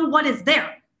 I know what is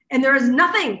there, and there is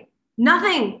nothing.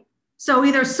 So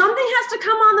either something has to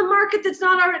come on the market that's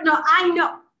not already, no, I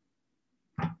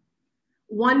know.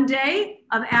 One day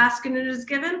of Ask and It Is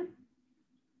Given,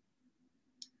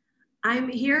 I'm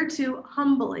here to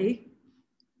humbly,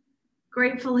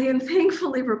 gratefully, and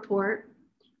thankfully report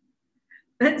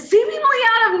that seemingly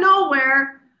out of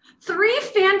nowhere, 3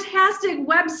 fantastic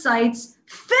websites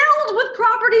filled with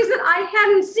properties that I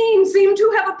hadn't seen seem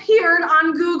to have appeared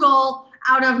on Google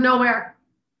out of nowhere.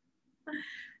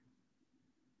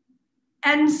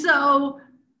 And so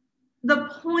the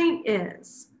point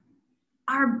is,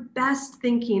 our best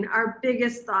thinking, our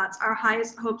biggest thoughts, our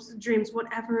highest hopes and dreams,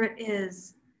 whatever it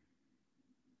is,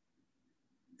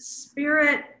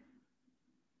 Spirit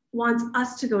wants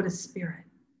us to go to Spirit.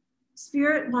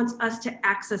 Spirit wants us to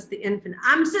access the infinite.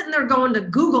 I'm sitting there going to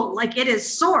Google like it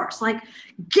is source, like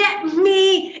get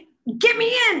me in, get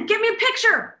me a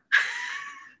picture.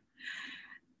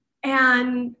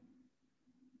 And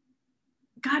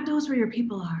God knows where your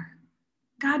people are.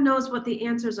 God knows what the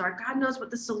answers are. God knows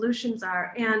what the solutions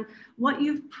are. And what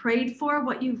you've prayed for,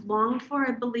 what you've longed for,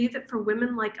 I believe that for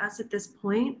women like us at this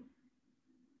point,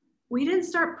 we didn't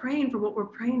start praying for what we're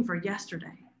praying for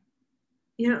yesterday.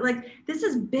 Like this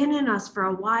has been in us for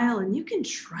a while, and you can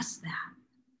trust that.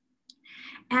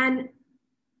 And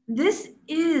this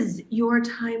is your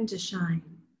time to shine.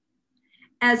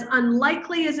 As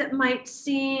unlikely as it might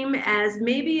seem, as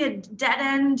maybe a dead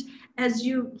end as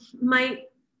you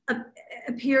might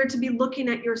appear to be looking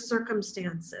at your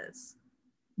circumstances,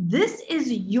 this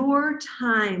is your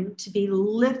time to be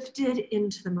lifted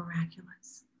into the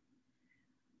miraculous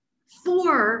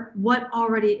for what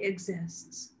already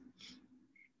exists.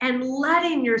 and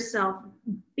letting yourself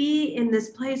be in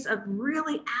this place of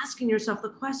really asking yourself the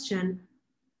question,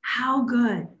 how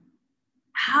good?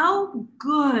 How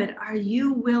good are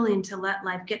you willing to let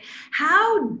life get?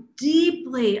 How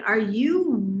deeply are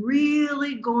you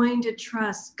really going to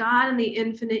trust God and the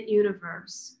infinite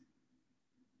universe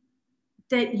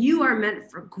that you are meant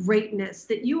for greatness,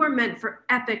 that you are meant for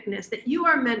epicness, that you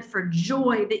are meant for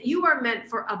joy, that you are meant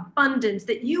for abundance,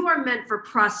 that you are meant for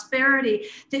prosperity,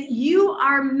 that you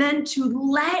are meant to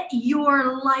let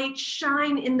your light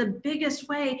shine in the biggest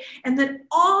way, and that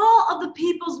all of the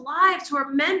people's lives who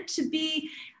are meant to be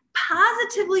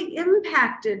positively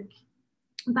impacted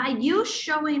by you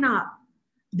showing up,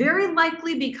 very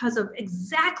likely because of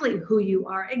exactly who you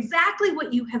are, exactly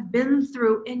what you have been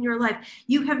through in your life.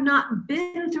 You have not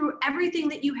been through everything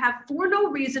that you have for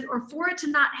no reason or for it to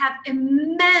not have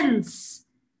immense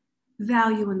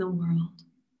value in the world.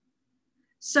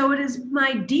 So it is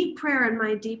my deep prayer and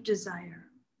my deep desire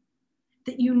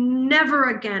that you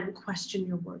never again question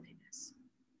your worthiness.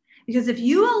 Because if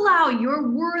you allow your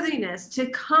worthiness to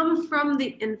come from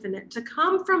the infinite, to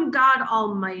come from God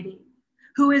Almighty,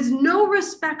 who is no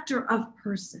respecter of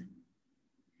person,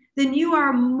 then you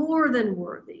are more than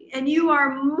worthy and you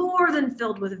are more than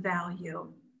filled with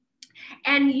value.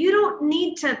 And you don't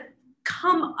need to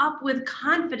come up with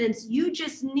confidence. You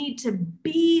just need to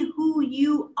be who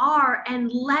you are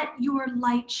and let your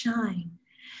light shine.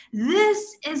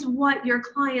 This is what your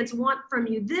clients want from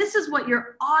you. This is what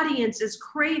your audience is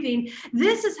craving.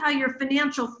 This is how your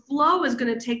financial flow is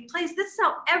going to take place. This is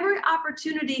how every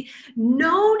opportunity,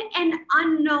 known and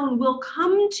unknown, will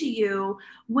come to you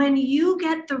when you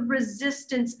get the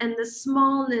resistance and the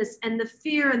smallness and the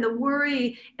fear and the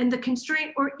worry and the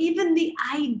constraint, or even the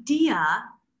idea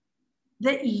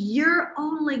that you're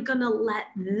only going to let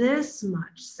this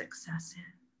much success in.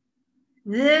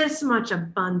 This much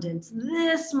abundance,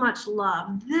 this much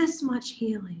love, this much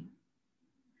healing,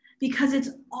 because it's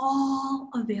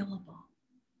all available.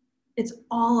 It's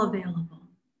all available.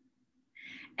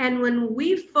 And when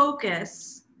we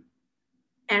focus,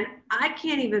 and I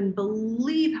can't even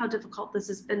believe how difficult this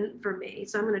has been for me,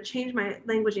 so I'm going to change my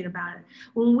languaging about it.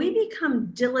 When we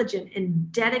become diligent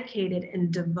and dedicated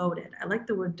and devoted, I like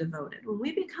the word devoted, when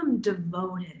we become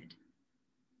devoted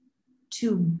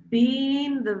to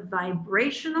being the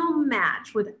vibrational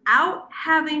match without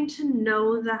having to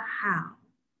know the how,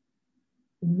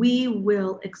 we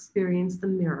will experience the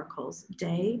miracles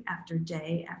day after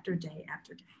day after day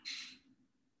after day.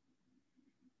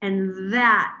 And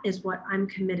that is what I'm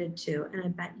committed to, and I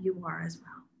bet you are as well.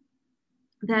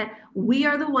 That we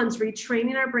are the ones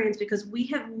retraining our brains because we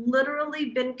have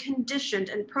literally been conditioned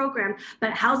and programmed.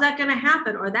 But how's that going to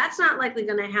happen? Or that's not likely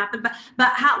going to happen. But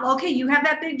how? Okay, you have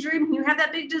that big dream, you have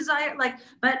that big desire. Like,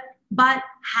 but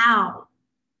how?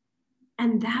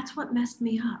 And that's what messed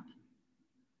me up.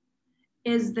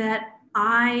 Is that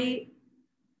I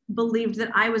believed that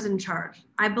I was in charge.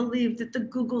 I believed that the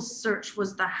Google search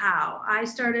was the how. I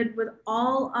started with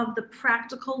all of the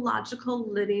practical, logical,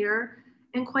 linear,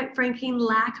 and quite frankly,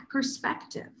 lack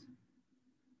perspective.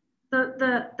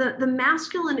 The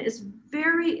masculine is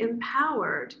very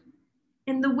empowered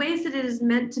in the ways that it is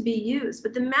meant to be used,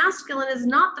 but the masculine is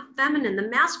not the feminine. The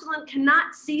masculine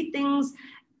cannot see things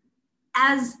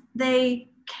as they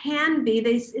can be.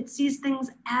 It sees things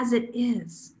as it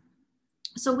is.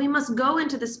 So we must go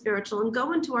into the spiritual and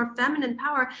go into our feminine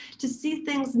power to see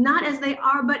things not as they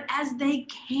are, but as they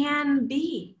can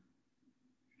be.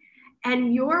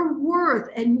 And your worth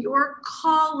and your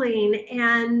calling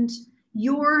and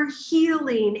your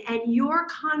healing and your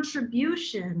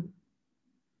contribution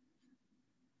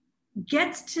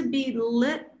gets to be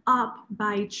lit up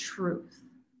by truth.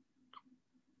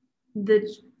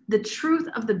 The truth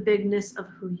of the bigness of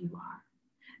who you are.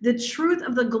 The truth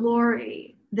of the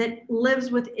glory that lives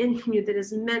within you that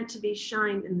is meant to be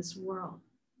shined in this world.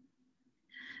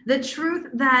 The truth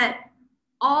that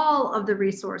all of the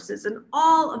resources and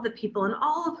all of the people and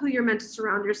all of who you're meant to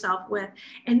surround yourself with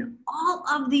and all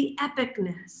of the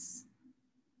epicness,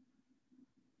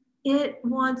 it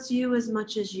wants you as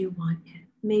much as you want it,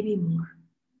 maybe more.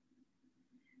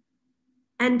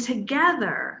 And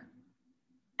together,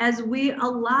 as we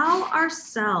allow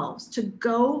ourselves to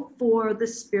go for the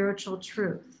spiritual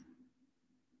truth,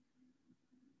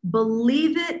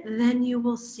 believe it, then you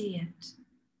will see it.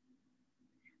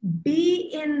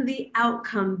 Be in the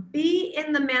outcome, be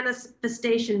in the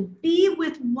manifestation, be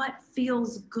with what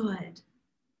feels good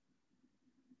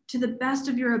to the best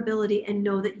of your ability and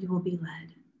know that you will be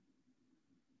led.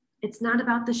 It's not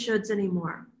about the shoulds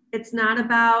anymore. It's not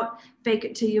about fake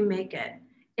it till you make it.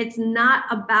 It's not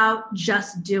about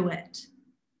just do it.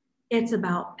 It's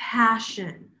about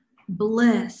passion,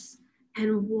 bliss,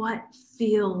 and what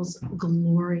feels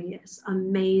glorious,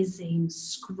 amazing,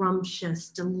 scrumptious,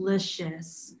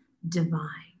 delicious, divine.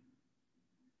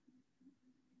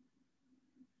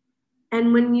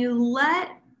 And when you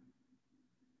let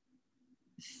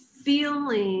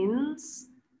feelings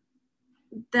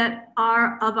that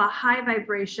are of a high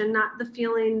vibration, not the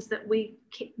feelings that we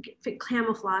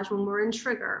camouflage when we're in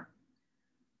trigger,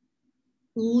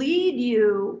 lead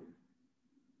you,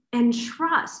 and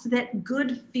trust that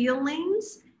good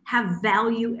feelings have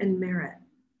value and merit.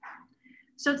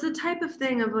 So it's the type of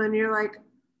thing of when you're like,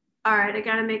 all right, I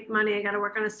got to make money. I got to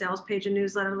work on a sales page, a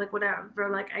newsletter, like whatever,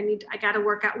 like I got to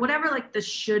work out, whatever, like the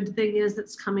should thing is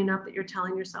that's coming up that you're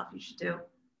telling yourself you should do.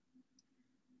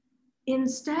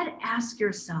 Instead, ask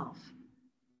yourself,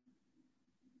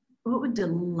 what would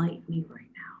delight me right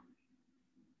now?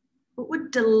 What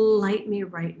would delight me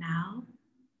right now?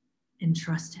 And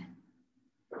trust it.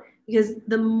 Because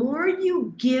the more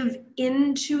you give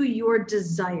into your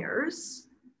desires,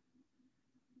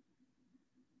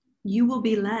 you will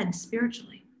be led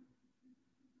spiritually.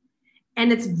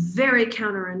 And it's very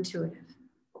counterintuitive.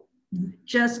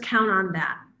 Just count on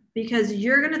that. Because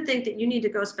you're going to think that you need to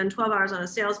go spend 12 hours on a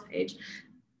sales page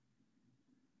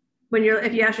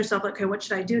if you ask yourself, okay, what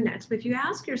should I do next? But if you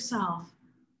ask yourself,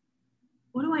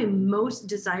 what do I most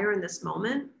desire in this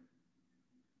moment?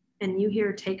 And you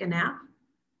hear take a nap,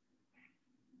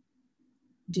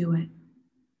 do it.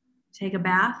 Take a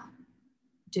bath,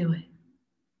 do it.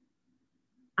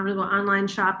 I'm going to go online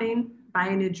shopping, buy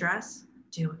a new dress,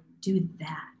 do it. Do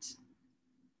that.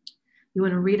 You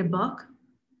want to read a book?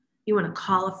 You want to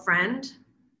call a friend?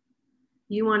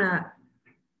 You want to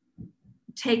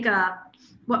take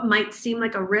what might seem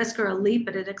like a risk or a leap,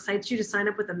 but it excites you to sign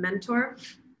up with a mentor?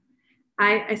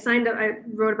 I signed up, I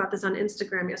wrote about this on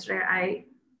Instagram yesterday. I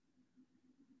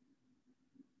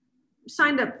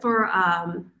signed up for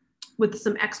with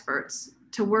some experts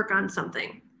to work on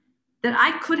something that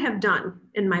I could have done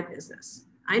in my business.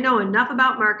 I know enough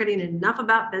about marketing, enough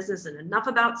about business, and enough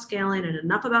about scaling, and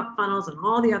enough about funnels and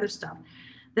all the other stuff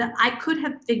that I could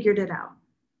have figured it out.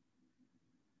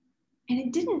 And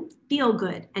it didn't feel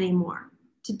good anymore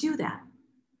to do that.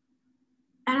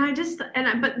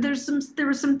 And but there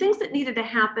were some things that needed to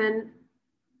happen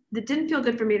that didn't feel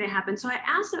good for me to happen. So I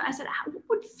asked him, I said, what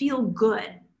would feel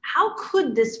good? How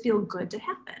could this feel good to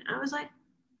happen? And I was like,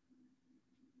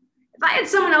 if I had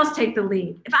someone else take the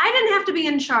lead, if I didn't have to be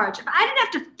in charge, if I didn't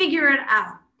have to figure it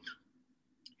out.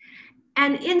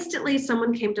 And instantly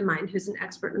someone came to mind who's an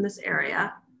expert in this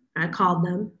area. And I called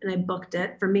them and I booked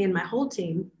it for me and my whole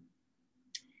team.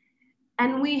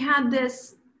 And we had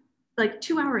this like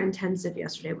 2-hour intensive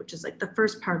yesterday, which is like the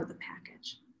first part of the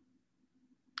package.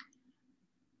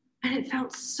 And it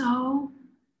felt so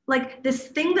like this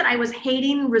thing that I was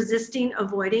hating, resisting,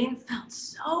 avoiding felt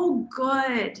so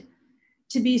good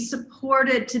to be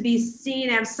supported, to be seen,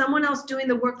 have someone else doing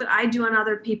the work that I do on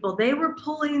other people. They were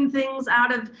pulling things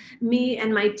out of me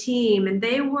and my team, and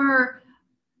they were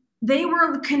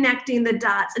connecting the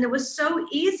dots. And it was so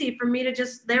easy for me to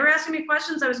they were asking me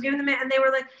questions, I was giving them, and they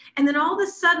were like, and then all of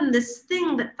a sudden this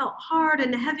thing that felt hard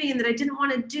and heavy and that I didn't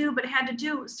want to do, but had to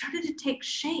do, started to take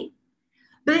shape.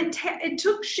 But it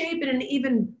took shape in an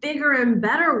even bigger and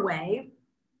better way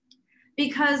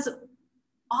because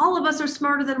all of us are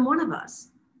smarter than one of us.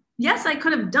 Yes, I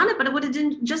could have done it, but it would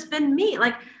have just been me.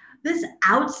 Like this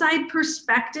outside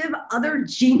perspective, other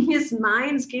genius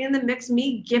minds getting in the mix,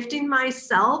 me gifting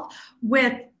myself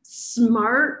with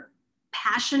smart,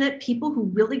 passionate people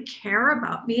who really care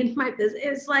about me and my business.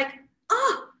 It's like,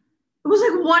 it was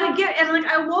like, what a gift. And like,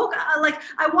 I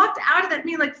walked out of that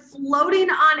being like floating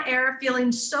on air,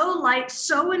 feeling so light,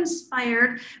 so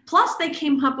inspired. Plus they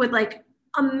came up with like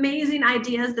amazing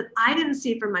ideas that I didn't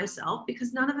see for myself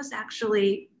because none of us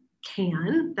actually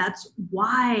can. That's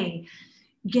why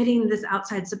getting this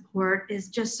outside support is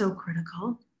just so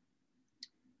critical.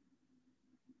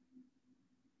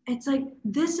 It's like,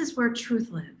 this is where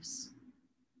truth lives.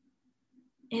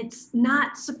 It's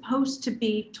not supposed to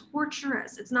be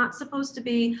torturous. It's not supposed to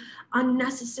be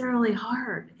unnecessarily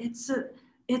hard. It's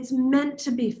meant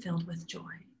to be filled with joy.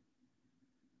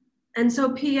 And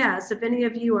so P.S., if any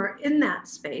of you are in that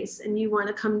space and you want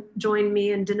to come join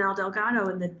me and Danelle Delgado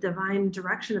in the Divine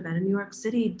Direction event in New York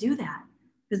City, do that.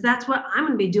 Because that's what I'm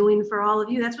going to be doing for all of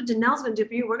you. That's what Danelle's going to do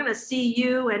for you. We're going to see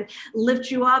you and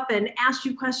lift you up and ask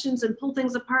you questions and pull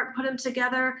things apart, put them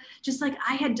together, just like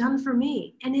I had done for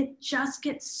me. And it just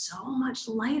gets so much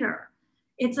lighter.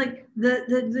 It's like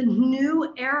the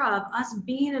new era of us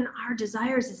being in our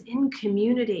desires is in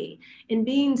community, in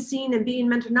being seen and being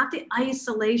mentored, not the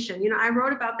isolation. You know, I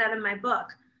wrote about that in my book.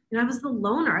 I was the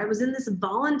loner. I was in this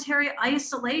voluntary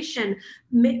isolation,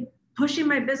 pushing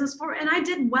my business forward, and I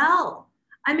did well.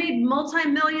 I made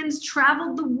multi-millions,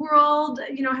 traveled the world,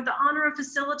 had the honor of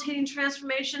facilitating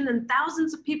transformation in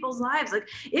thousands of people's lives. Like,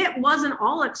 it wasn't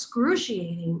all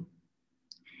excruciating.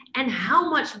 And how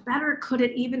much better could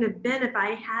it even have been if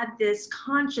I had this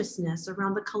consciousness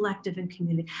around the collective and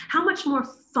community? How much more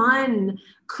fun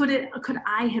could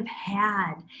I have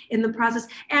had in the process?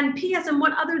 And P.S. and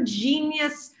what other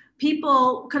genius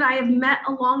people could I have met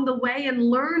along the way and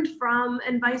learned from,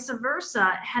 and vice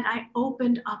versa, had I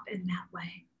opened up in that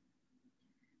way?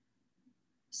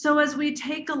 So as we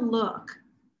take a look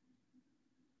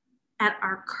at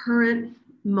our current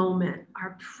moment,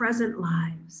 our present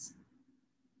lives,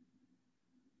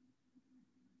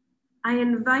 I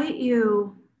invite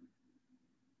you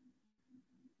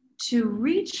to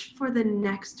reach for the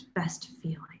next best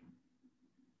feeling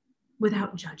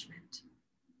without judgment.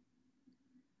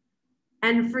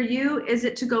 And for you, is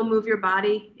it to go move your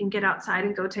body and get outside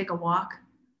and go take a walk?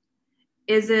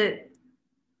 Is it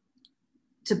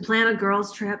to plan a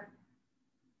girls' trip?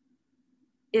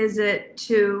 Is it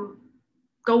to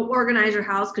go organize your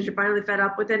house because you're finally fed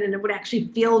up with it and it would actually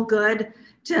feel good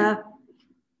to,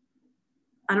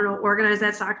 organize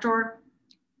that sock drawer?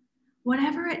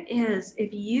 Whatever it is,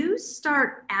 if you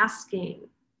start asking,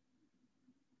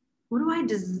 what do I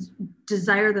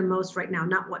desire the most right now?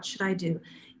 Not what should I do?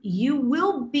 You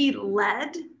will be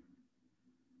led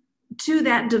to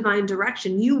that divine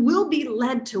direction. You will be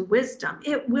led to wisdom.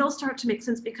 It will start to make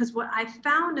sense, because what I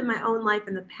found in my own life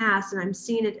in the past, and I'm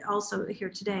seeing it also here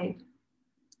today,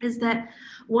 is that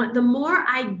the more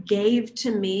I gave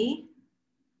to me,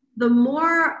 the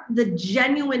more the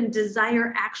genuine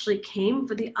desire actually came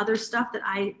for the other stuff that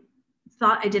I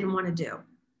thought I didn't want to do.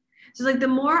 So like the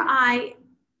more I,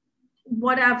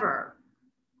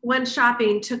 went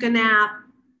shopping, took a nap,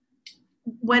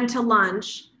 went to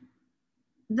lunch,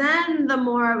 then the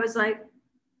more I was like,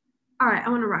 all right, I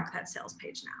want to rock that sales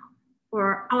page now,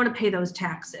 or I want to pay those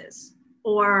taxes,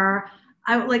 or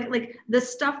I like the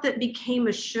stuff that became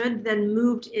a should then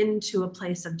moved into a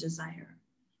place of desire.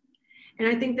 And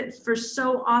I think that for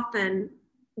so often,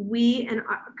 we, and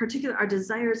particularly our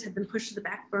desires, have been pushed to the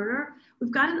back burner. We've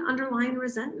got an underlying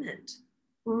resentment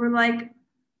where we're like,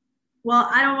 well,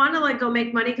 I don't want to go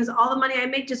make money because all the money I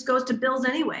make just goes to bills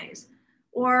anyways.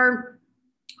 Or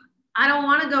I don't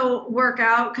want to go work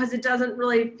out because it doesn't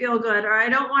really feel good. Or I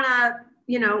don't want to,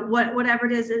 whatever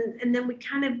it is. And then we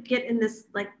kind of get in this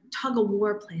tug of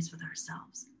war place with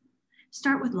ourselves.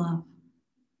 Start with love.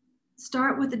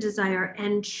 Start with the desire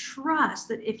and trust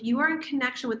that if you are in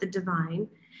connection with the divine,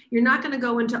 you're not going to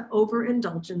go into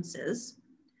overindulgences,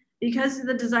 because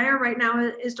the desire right now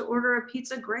is to order a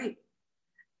pizza. Great.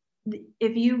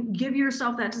 If you give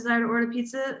yourself that desire to order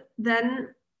pizza, then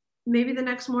maybe the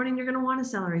next morning you're going to want a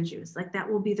celery juice. That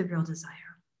will be the real desire.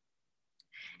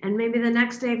 And maybe the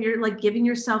next day, if you're giving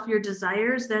yourself your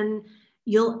desires, then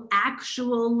you'll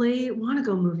actually want to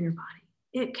go move your body.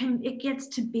 It gets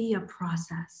to be a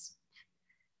process.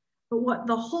 But what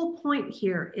the whole point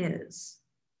here is,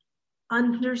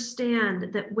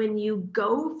 understand that when you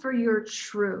go for your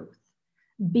truth,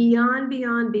 beyond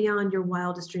your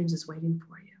wildest dreams is waiting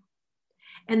for you.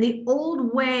 And the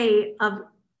old way of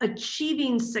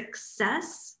achieving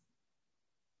success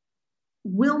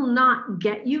will not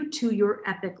get you to your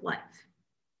epic life.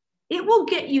 It will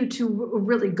get you to a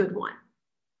really good one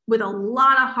with a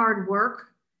lot of hard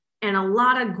work and a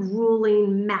lot of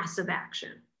grueling, massive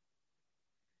action.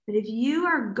 But if you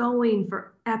are going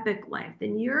for epic life,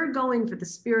 then you're going for the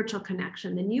spiritual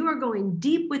connection, then you are going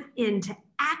deep within to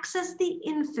access the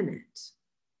infinite,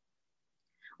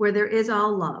 where there is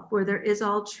all love, where there is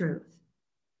all truth,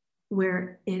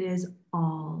 where it is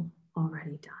all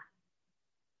already done.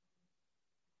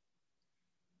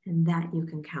 And that you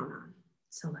can count on.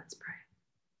 So let's pray.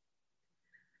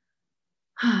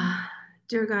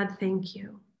 Dear God, thank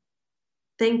you.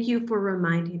 Thank you for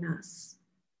reminding us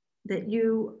that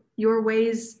your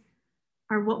ways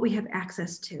are what we have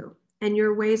access to, and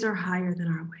your ways are higher than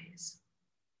our ways.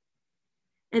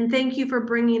 And thank you for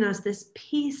bringing us this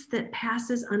peace that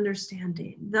passes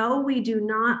understanding. Though we do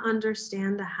not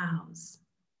understand the hows,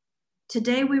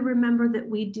 today we remember that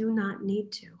we do not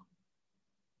need to.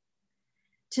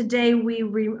 Today we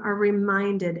are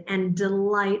reminded and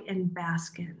delight and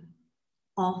bask in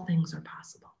all things are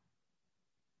possible.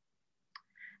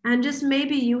 And just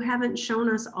maybe you haven't shown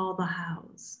us all the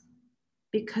hows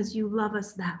because you love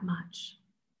us that much.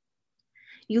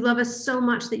 You love us so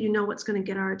much that you know what's going to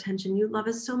get our attention. You love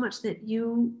us so much that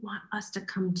you want us to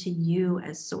come to you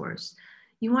as source.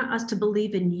 You want us to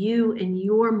believe in you and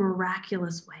your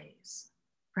miraculous ways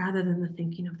rather than the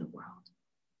thinking of the world.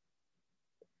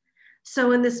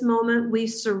 So in this moment, we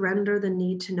surrender the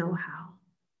need to know how.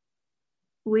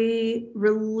 We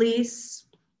release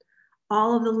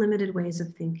all of the limited ways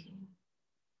of thinking.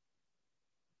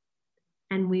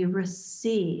 And we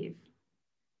receive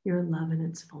your love in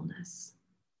its fullness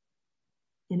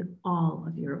in all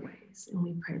of your ways. And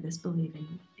we pray this believing,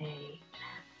 amen.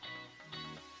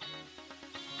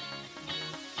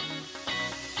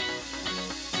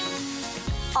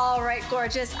 All right,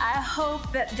 gorgeous. I hope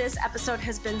that this episode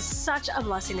has been such a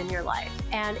blessing in your life.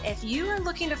 And if you are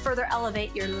looking to further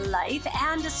elevate your life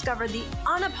and discover the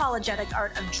unapologetic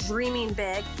art of dreaming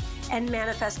big and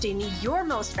manifesting your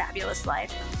most fabulous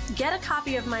life, get a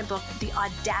copy of my book, The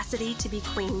Audacity to Be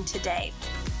Queen, today.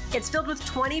 It's filled with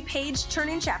 20-page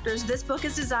turning chapters. This book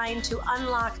is designed to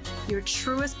unlock your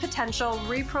truest potential,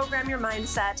 reprogram your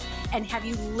mindset, and have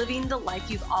you living the life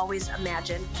you've always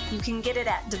imagined. You can get it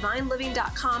at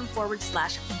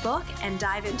divineliving.com/book and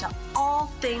dive into all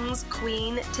things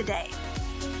queen today.